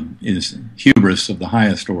is hubris of the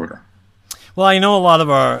highest order. Well, I know a lot of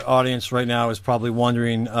our audience right now is probably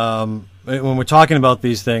wondering, when we're talking about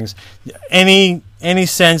these things, any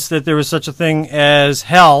sense that there is such a thing as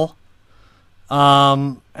hell,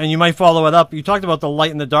 and you might follow it up. You talked about the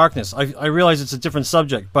light and the darkness. I realize it's a different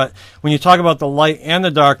subject, but when you talk about the light and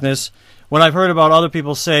the darkness, what I've heard about other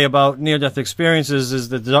people say about near-death experiences is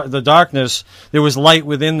that the darkness, there was light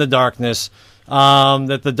within the darkness,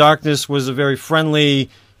 that the darkness was a very friendly,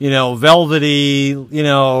 velvety,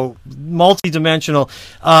 multi-dimensional,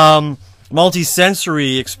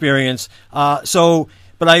 multi-sensory experience.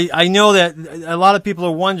 But I know that a lot of people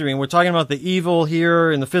are wondering, we're talking about the evil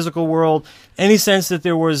here in the physical world, any sense that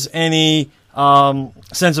there was any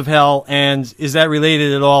sense of hell, and is that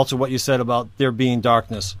related at all to what you said about there being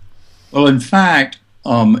darkness? Well, in fact,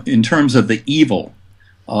 in terms of the evil,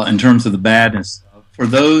 in terms of the badness, for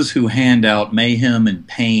those who hand out mayhem and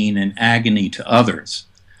pain and agony to others,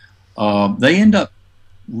 they end up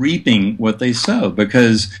reaping what they sow,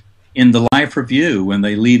 because in the life review, when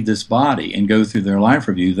they leave this body and go through their life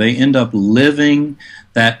review, they end up living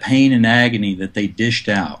that pain and agony that they dished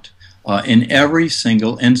out in every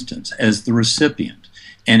single instance as the recipient.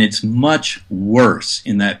 And it's much worse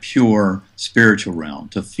in that pure spiritual realm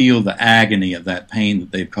to feel the agony of that pain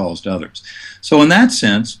that they've caused others. So in that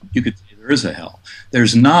sense, you could say there is a hell.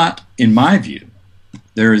 There's not, in my view,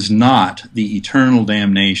 there is not the eternal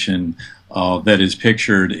damnation that is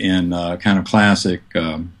pictured in kind of classic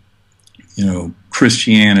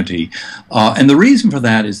Christianity. And the reason for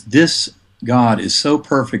that is this God is so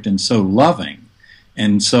perfect and so loving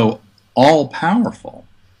and so all-powerful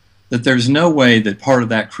that there's no way that part of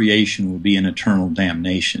that creation would be an eternal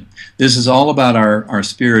damnation. This is all about our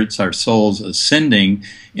spirits, our souls ascending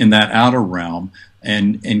in that outer realm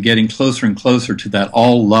and getting closer and closer to that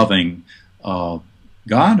all-loving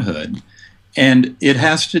Godhood. And it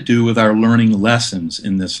has to do with our learning lessons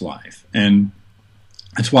in this life. And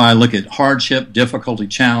that's why I look at hardship, difficulty,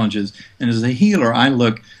 challenges, and as a healer, I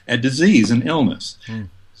look at disease and illness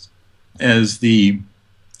as the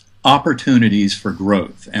opportunities for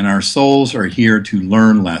growth. And our souls are here to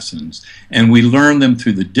learn lessons, and we learn them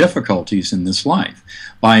through the difficulties in this life.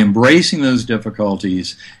 By embracing those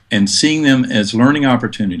difficulties and seeing them as learning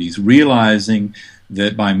opportunities, realizing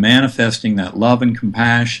that by manifesting that love and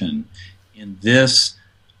compassion in this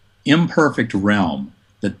imperfect realm,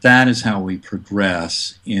 that is how we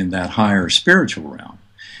progress in that higher spiritual realm.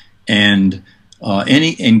 And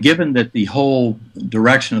given that the whole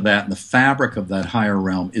direction of that and the fabric of that higher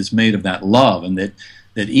realm is made of that love, and that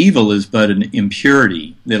evil is but an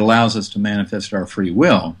impurity that allows us to manifest our free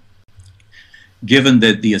will, given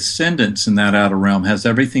that the ascendance in that outer realm has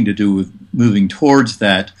everything to do with moving towards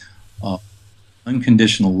that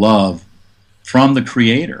unconditional love from the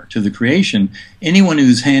Creator to the creation, anyone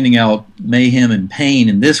who's handing out mayhem and pain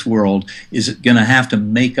in this world is going to have to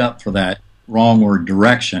make up for that wrongward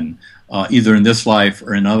direction, either in this life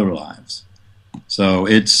or in other lives. So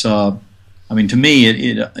it's, to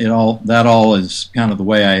me, that all is kind of the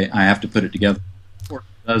way I have to put it together. It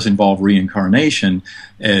does involve reincarnation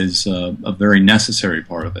as a very necessary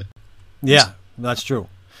part of it. Yeah, that's true.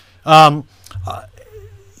 The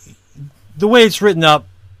way it's written up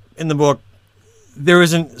in the book,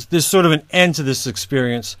 there's sort of an end to this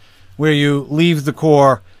experience where you leave the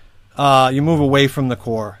core, you move away from the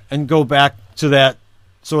core and go back to that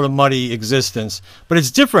sort of muddy existence. But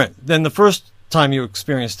it's different than the first time you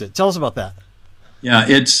experienced it. Tell us about that. Yeah,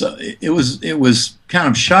 it was kind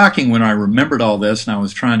of shocking when I remembered all this and I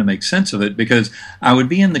was trying to make sense of it, because I would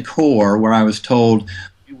be in the core where I was told,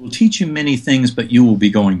 "We will teach you many things, but you will be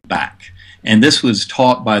going back." And this was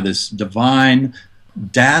taught by this divine,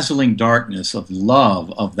 dazzling darkness of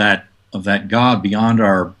love of that God beyond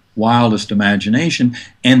our wildest imagination,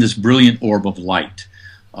 and this brilliant orb of light.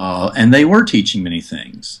 And they were teaching many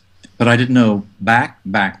things, but I didn't know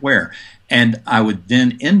back where. And I would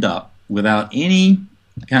then end up without any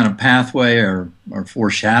kind of pathway or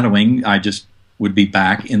foreshadowing. I just would be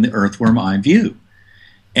back in the earthworm eye view.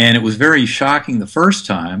 And it was very shocking the first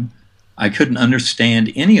time. I couldn't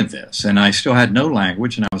understand any of this, and I still had no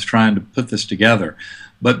language, and I was trying to put this together.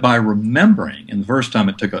 But by remembering, and the first time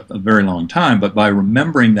it took a very long time, but by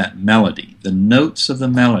remembering that melody, the notes of the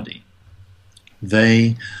melody,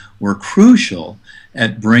 they were crucial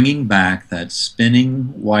at bringing back that spinning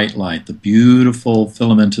white light, the beautiful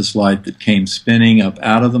filamentous light that came spinning up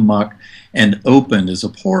out of the muck and opened as a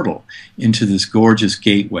portal into this gorgeous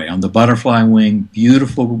gateway. On the butterfly wing,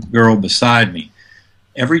 beautiful girl beside me.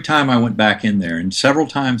 Every time I went back in there, and several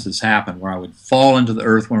times this happened, where I would fall into the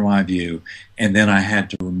earthworm eye view, and then I had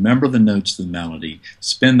to remember the notes of the melody,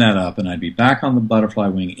 spin that up, and I'd be back on the butterfly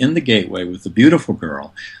wing in the gateway with the beautiful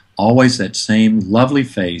girl, always that same lovely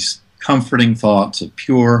face, comforting thoughts of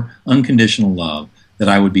pure, unconditional love, that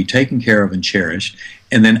I would be taken care of and cherished,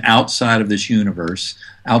 and then outside of this universe,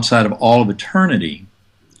 outside of all of eternity,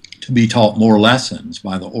 to be taught more lessons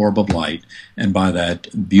by the orb of light and by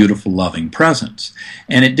that beautiful, loving presence.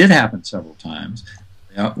 And it did happen several times.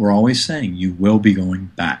 We're always saying, you will be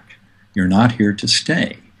going back. You're not here to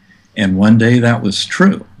stay. And one day that was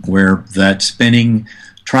true, where that spinning,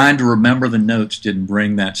 trying to remember the notes didn't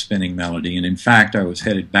bring that spinning melody. And in fact, I was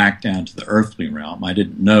headed back down to the earthly realm. I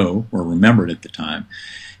didn't know or remember it at the time.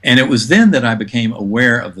 And it was then that I became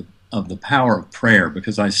aware of the power of prayer,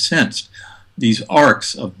 because I sensed these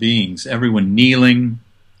arcs of beings, everyone kneeling,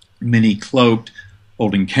 many cloaked,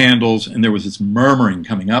 holding candles, and there was this murmuring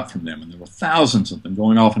coming up from them, and there were thousands of them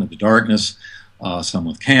going off into the darkness, some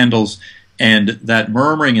with candles, and that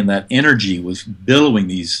murmuring and that energy was billowing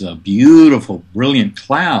these beautiful, brilliant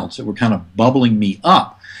clouds that were kind of bubbling me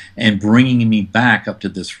up. and bringing me back up to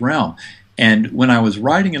this realm. And when I was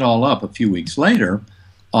writing it all up a few weeks later,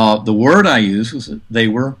 the word I used was that they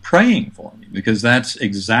were praying for me, because that's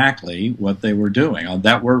exactly what they were doing.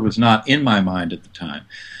 That word was not in my mind at the time.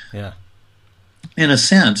 Yeah. In a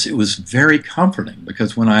sense, it was very comforting,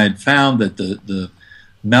 because when I had found that the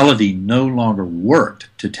melody no longer worked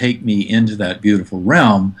to take me into that beautiful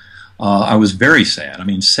realm, I was very sad. I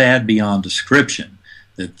mean, sad beyond description,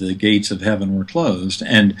 that the gates of heaven were closed.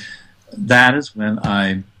 And that is when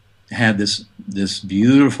I had this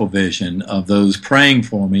beautiful vision of those praying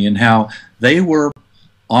for me, and how they were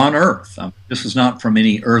on earth. This was not from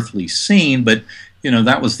any earthly scene, but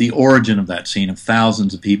that was the origin of that scene, of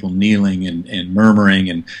thousands of people kneeling and murmuring,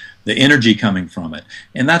 and the energy coming from it.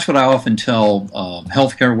 And that's what I often tell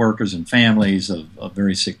healthcare workers and families of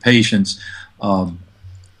very sick patients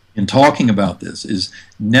in talking about this, is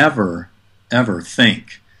never, ever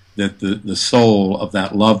think that the soul of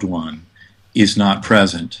that loved one is not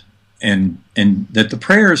present, and that the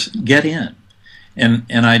prayers get in. And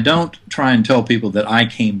I don't try and tell people that I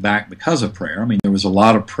came back because of prayer. I mean, there was a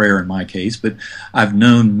lot of prayer in my case, but I've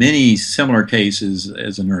known many similar cases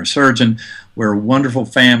as a neurosurgeon where wonderful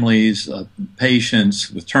families,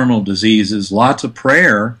 patients with terminal diseases, lots of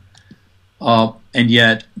prayer, and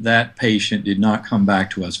yet that patient did not come back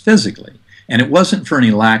to us physically. And it wasn't for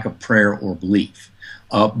any lack of prayer or belief.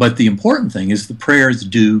 But the important thing is the prayers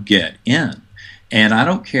do get in. And I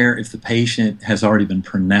don't care if the patient has already been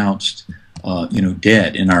pronounced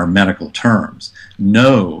dead in our medical terms.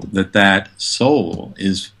 Know that that soul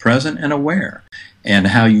is present and aware, and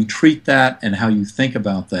how you treat that and how you think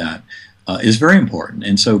about that is very important.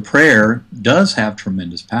 And so prayer does have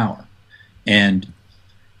tremendous power, and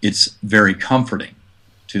it's very comforting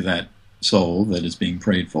to that soul that is being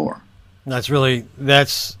prayed for. That's really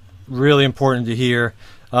important to hear.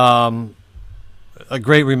 A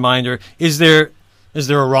great reminder. Is there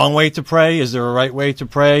a wrong way to pray? Is there a right way to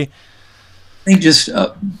pray? I think just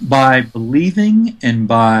by believing and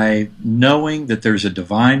by knowing that there's a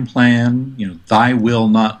divine plan, thy will,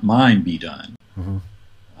 not mine, be done.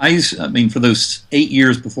 Mm-hmm. For those 8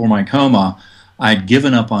 years before my coma, I'd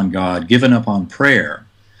given up on God, given up on prayer.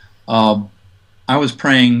 I was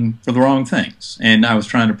praying for the wrong things, and I was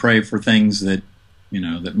trying to pray for things that,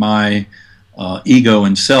 that my ego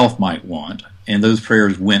and self might want, and those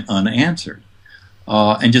prayers went unanswered.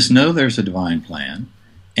 And just know there's a divine plan,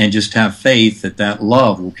 and just have faith that that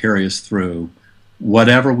love will carry us through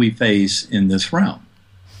whatever we face in this realm.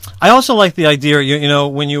 I also like the idea,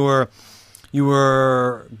 when you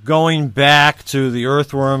were going back to the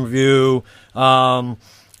earthworm view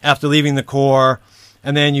after leaving the core,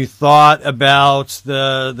 and then you thought about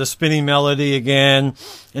the spinning melody again,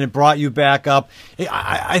 and it brought you back up.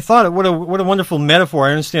 I thought, what a wonderful metaphor.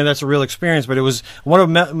 I understand that's a real experience, but it was what a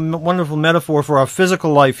wonderful metaphor for our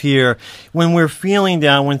physical life here. When we're feeling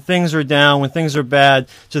down, when things are down, when things are bad,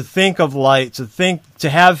 to think of light, to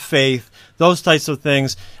have faith, those types of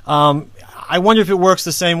things. I wonder if it works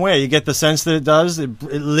the same way. You get the sense that it does. It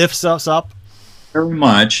lifts us up. Very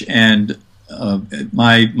much, and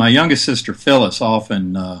my youngest sister Phyllis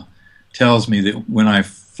often tells me that when I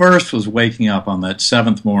first was waking up on that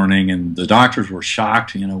 7th morning, and the doctors were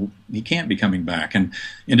shocked, he can't be coming back, and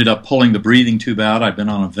ended up pulling the breathing tube out. I'd been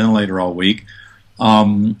on a ventilator all week,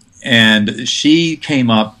 and she came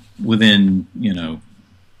up within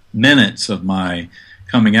minutes of my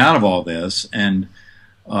coming out of all this, and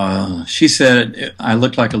she said I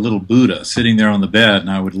looked like a little Buddha sitting there on the bed, and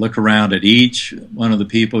I would look around at each one of the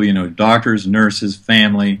people, doctors, nurses,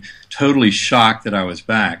 family, totally shocked that I was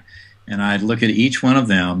back. And I'd look at each one of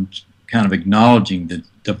them, kind of acknowledging the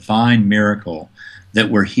divine miracle that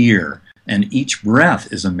we're here. And each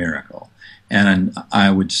breath is a miracle. And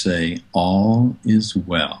I would say, all is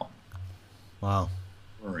well. Wow.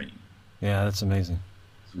 Worry. Yeah, that's amazing.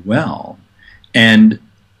 Well. And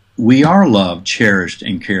we are loved, cherished,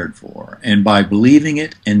 and cared for. And by believing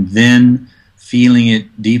it and then feeling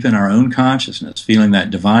it deep in our own consciousness, feeling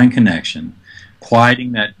that divine connection,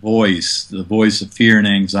 quieting that voice, the voice of fear and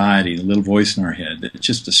anxiety, the little voice in our head that's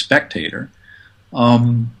just a spectator,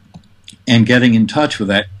 and getting in touch with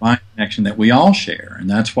that divine connection that we all share. And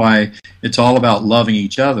that's why it's all about loving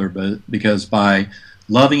each other, because by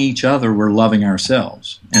loving each other, we're loving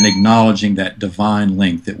ourselves and acknowledging that divine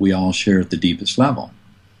link that we all share at the deepest level.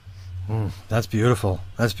 That's beautiful.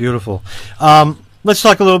 That's beautiful. Let's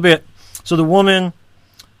talk a little bit. So the woman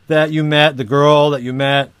that you met, the girl that you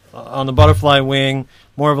met on the butterfly wing,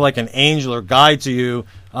 more of like an angel or guide to you,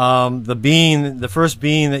 the first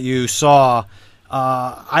being that you saw,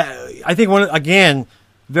 I think, again,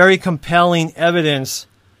 very compelling evidence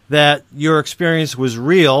that your experience was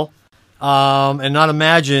real and not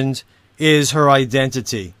imagined is her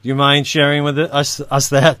identity. Do you mind sharing with us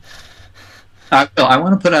that? I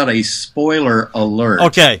want to put out a spoiler alert.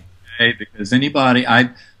 Okay. Because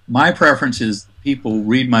my preference is people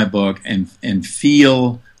read my book and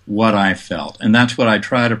feel what I felt, and that's what I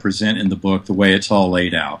try to present in the book, the way it's all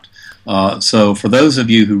laid out. So for those of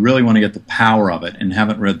you who really want to get the power of it and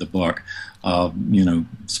haven't read the book,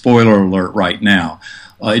 spoiler alert right now.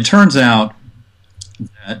 It turns out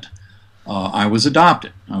that I was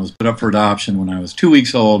adopted. I was put up for adoption when I was 2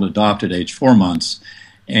 weeks old, adopted age 4 months.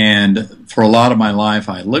 And for a lot of my life,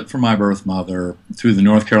 I looked for my birth mother through the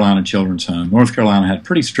North Carolina Children's Home. North Carolina had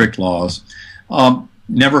pretty strict laws.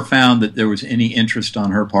 Never found that there was any interest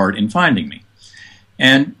on her part in finding me.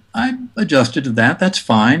 And I adjusted to that. That's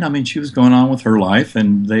fine. I mean, she was going on with her life,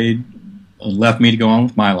 and they left me to go on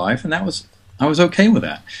with my life, and I was okay with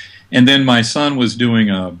that. And then my son was doing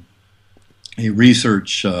a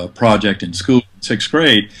research project in school in 6th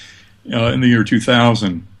grade in the year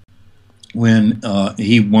 2000 when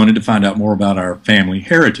he wanted to find out more about our family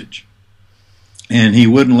heritage. And he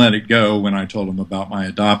wouldn't let it go when I told him about my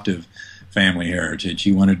adoptive family heritage.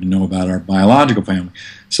 He wanted to know about our biological family.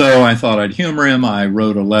 So I thought I'd humor him. I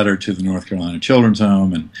wrote a letter to the North Carolina Children's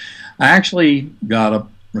Home, and I actually got a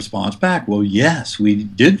response back. Well, yes, we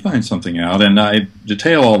did find something out, and I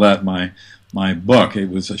detail all that in my book. It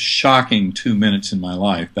was a shocking 2 minutes in my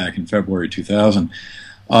life back in February 2000.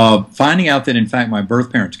 Finding out that, in fact, my birth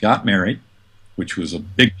parents got married, which was a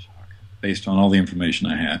big shock based on all the information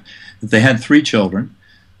I had, that they had 3 children,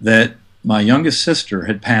 that my youngest sister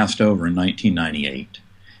had passed over in 1998,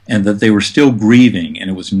 and that they were still grieving,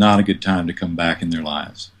 and it was not a good time to come back in their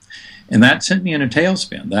lives. And that sent me in a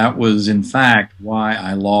tailspin. That was, in fact, why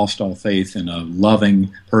I lost all faith in a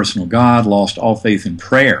loving, personal God, lost all faith in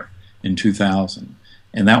prayer in 2000.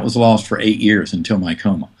 And that was lost for 8 years until my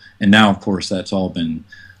coma. And now, of course, that's all been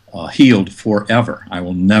healed forever. I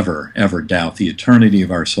will never, ever doubt the eternity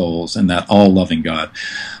of our souls and that all-loving God.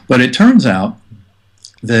 But it turns out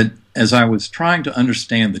that as I was trying to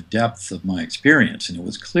understand the depth of my experience, and it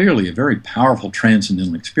was clearly a very powerful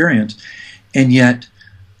transcendental experience, and yet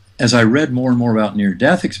as I read more and more about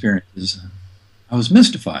near-death experiences, I was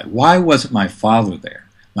mystified. Why wasn't my father there?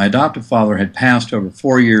 My adoptive father had passed over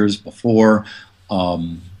 4 years before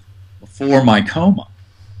my coma.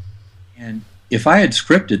 And if I had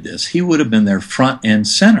scripted this, he would have been there front and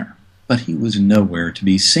center, but he was nowhere to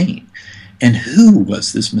be seen. And who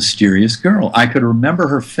was this mysterious girl? I could remember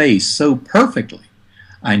her face so perfectly.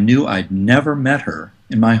 I knew I'd never met her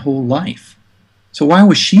in my whole life. So why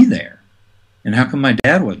was she there? And how come my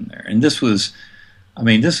dad wasn't there? And this was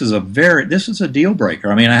a deal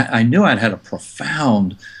breaker. I mean, I knew I'd had a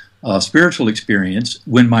profound spiritual experience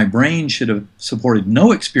when my brain should have supported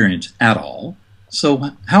no experience at all.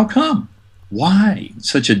 So how come? Why?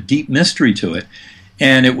 Such a deep mystery to it.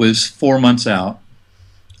 And it was 4 months out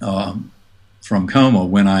from coma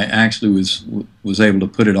when I actually was able to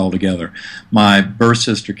put it all together. My birth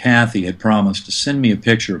sister Kathy had promised to send me a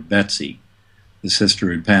picture of Betsy, the sister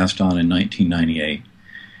who had passed on in 1998.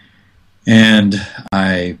 And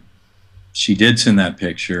she did send that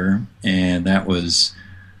picture, and that was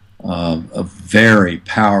a very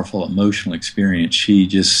powerful emotional experience. She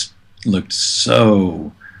just looked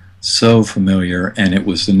so familiar, and it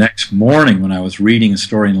was the next morning when I was reading a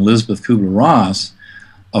story in Elizabeth Kubler-Ross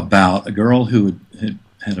about a girl who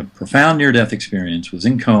had a profound near-death experience, was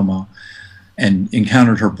in coma, and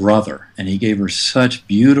encountered her brother, and he gave her such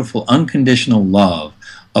beautiful, unconditional love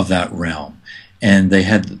of that realm. And they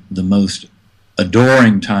had the most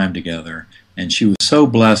adoring time together, and she was so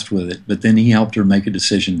blessed with it, but then he helped her make a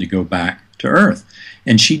decision to go back to Earth.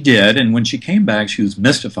 And she did, and when she came back, she was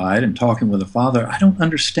mystified and talking with her father. I don't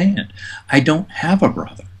understand. I don't have a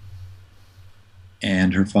brother.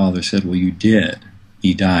 And her father said, well, you did.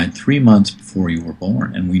 He died 3 months before you were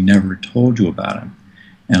born, and we never told you about him.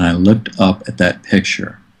 And I looked up at that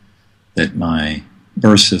picture that my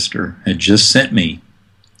birth sister had just sent me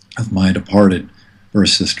of my departed birth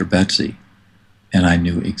sister Betsy, and I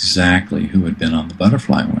knew exactly who had been on the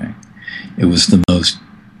butterfly wing. It was the most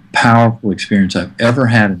powerful experience I've ever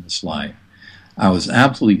had in this life. I was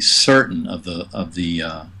absolutely certain of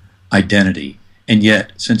the identity, and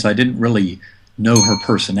yet, since I didn't really know her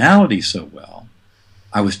personality so well,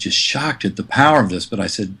 I was just shocked at the power of this. But I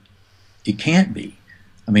said, it can't be.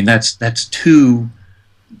 I mean, that's too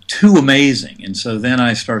amazing. And so then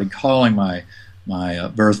I started calling my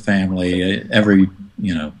birth family every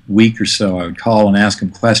week or so. I would call and ask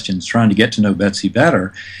them questions, trying to get to know Betsy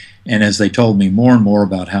better. And as they told me more and more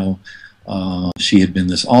about how she had been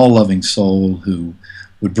this all-loving soul who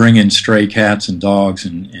would bring in stray cats and dogs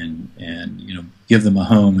and give them a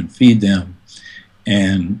home and feed them.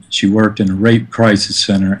 And she worked in a rape crisis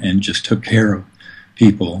center and just took care of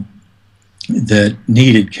people that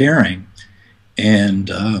needed caring.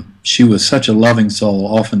 And she was such a loving soul,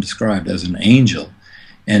 often described as an angel.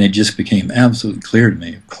 And it just became absolutely clear to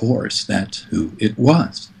me, of course, that's who it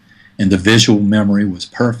was. And the visual memory was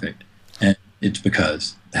perfect. And it's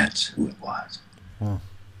because that's who it was.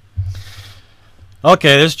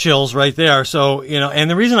 Okay, there's chills right there. So, and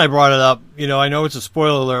the reason I brought it up, I know it's a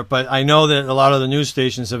spoiler alert, but I know that a lot of the news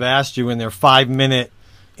stations have asked you in their 5-minute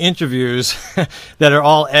interviews that are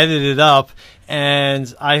all edited up.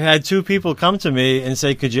 And I had 2 people come to me and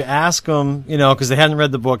say, could you ask them, because they hadn't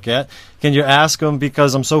read the book yet, can you ask them,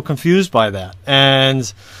 because I'm so confused by that. And,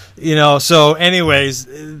 so anyways,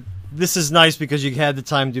 this is nice because you had the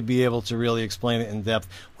time to be able to really explain it in depth.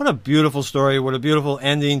 What a beautiful story. What a beautiful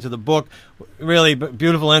ending to the book. Really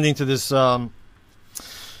beautiful ending to this, to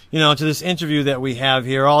this interview that we have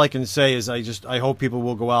here. All I can say is I hope people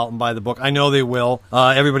will go out and buy the book. I know they will.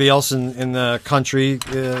 Everybody else in the country,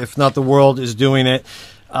 if not the world, is doing it.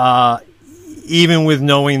 Even with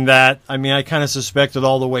knowing that, I kind of suspected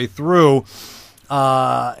all the way through.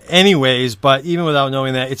 Anyways, but even without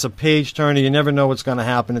knowing that, it's a page turner. You never know what's going to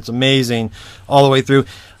happen. It's amazing all the way through.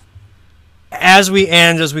 As we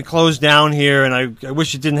close down here, and I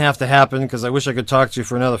wish it didn't have to happen because I wish I could talk to you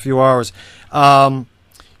for another few hours.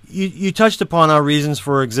 You touched upon our reasons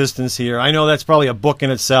for existence here. I know that's probably a book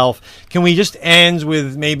in itself. Can we just end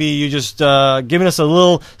with maybe you just giving us a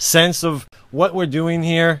little sense of what we're doing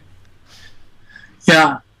here?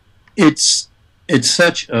 Yeah, it's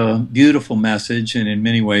such a beautiful message, and in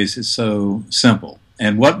many ways it's so simple.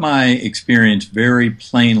 And what my experience very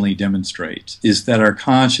plainly demonstrates is that our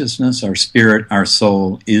consciousness, our spirit, our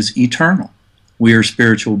soul is eternal. We are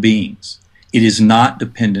spiritual beings. It is not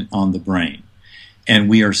dependent on the brain. And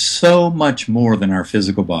we are so much more than our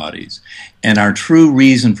physical bodies. And our true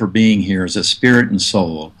reason for being here as a spirit and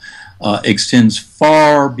soul extends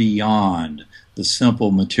far beyond the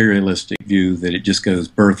simple materialistic view that it just goes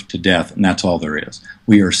birth to death and that's all there is.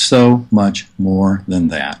 We are so much more than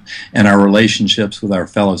that. And our relationships with our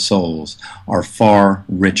fellow souls are far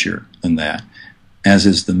richer than that, as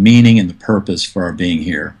is the meaning and the purpose for our being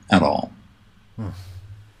here at all.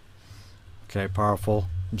 Okay, powerful.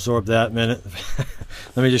 Absorb that minute.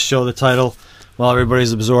 Let me just show the title while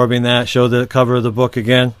everybody's absorbing that. Show the cover of the book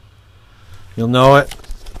again. You'll know it.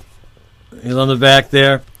 It's on the back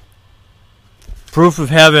there. Proof of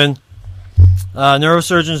Heaven,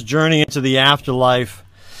 Neurosurgeon's Journey into the Afterlife.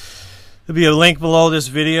 There'll be a link below this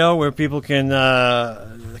video where people can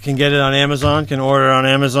get it on Amazon, can order it on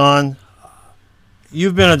Amazon.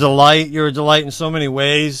 You've been a delight. You're a delight in so many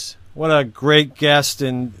ways. What a great guest,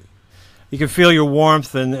 and you can feel your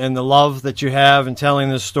warmth and the love that you have in telling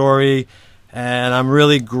this story. And I'm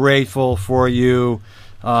really grateful for you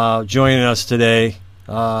joining us today,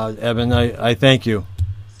 Eben. I thank you.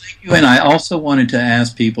 And I also wanted to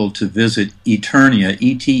ask people to visit Eternia,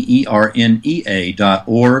 ETERNEA.org,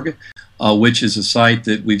 which is a site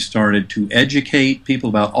that we've started to educate people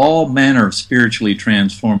about all manner of spiritually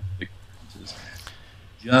transformative experiences,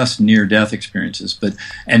 just near-death experiences.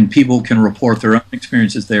 And people can report their own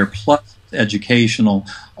experiences there, plus educational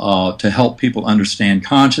to help people understand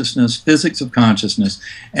consciousness, physics of consciousness,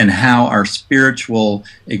 and how our spiritual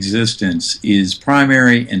existence is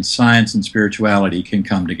primary and science and spirituality can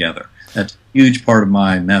come together. That's a huge part of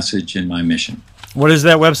my message and my mission. What is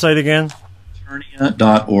that website again?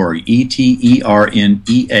 Eternia.org,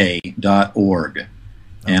 ETERNEA.org.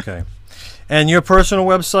 Okay. And your personal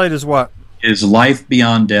website is what? Is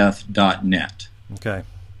lifebeyonddeath.net. Okay.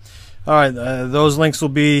 All right. Those links will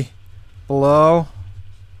be below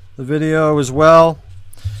the video as well,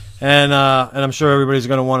 and I'm sure everybody's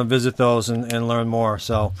going to want to visit those and learn more.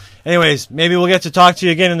 So anyways, maybe we'll get to talk to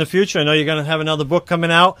you again in the future. I know you're going to have another book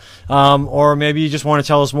coming out, or maybe you just want to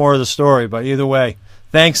tell us more of the story, but either way,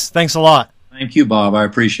 thanks a lot. Thank you, Bob. I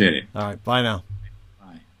appreciate it. All right, bye now.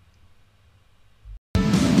 Bye.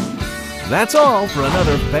 That's all for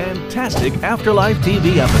another fantastic Afterlife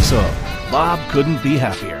TV episode. Bob couldn't be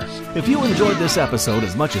happier. If you enjoyed this episode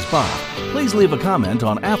as much as Bob, please leave a comment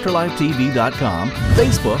on AfterlifeTV.com,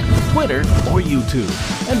 Facebook, Twitter, or YouTube.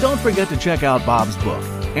 And don't forget to check out Bob's book,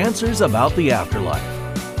 Answers About the Afterlife.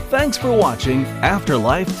 Thanks for watching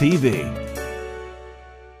Afterlife TV.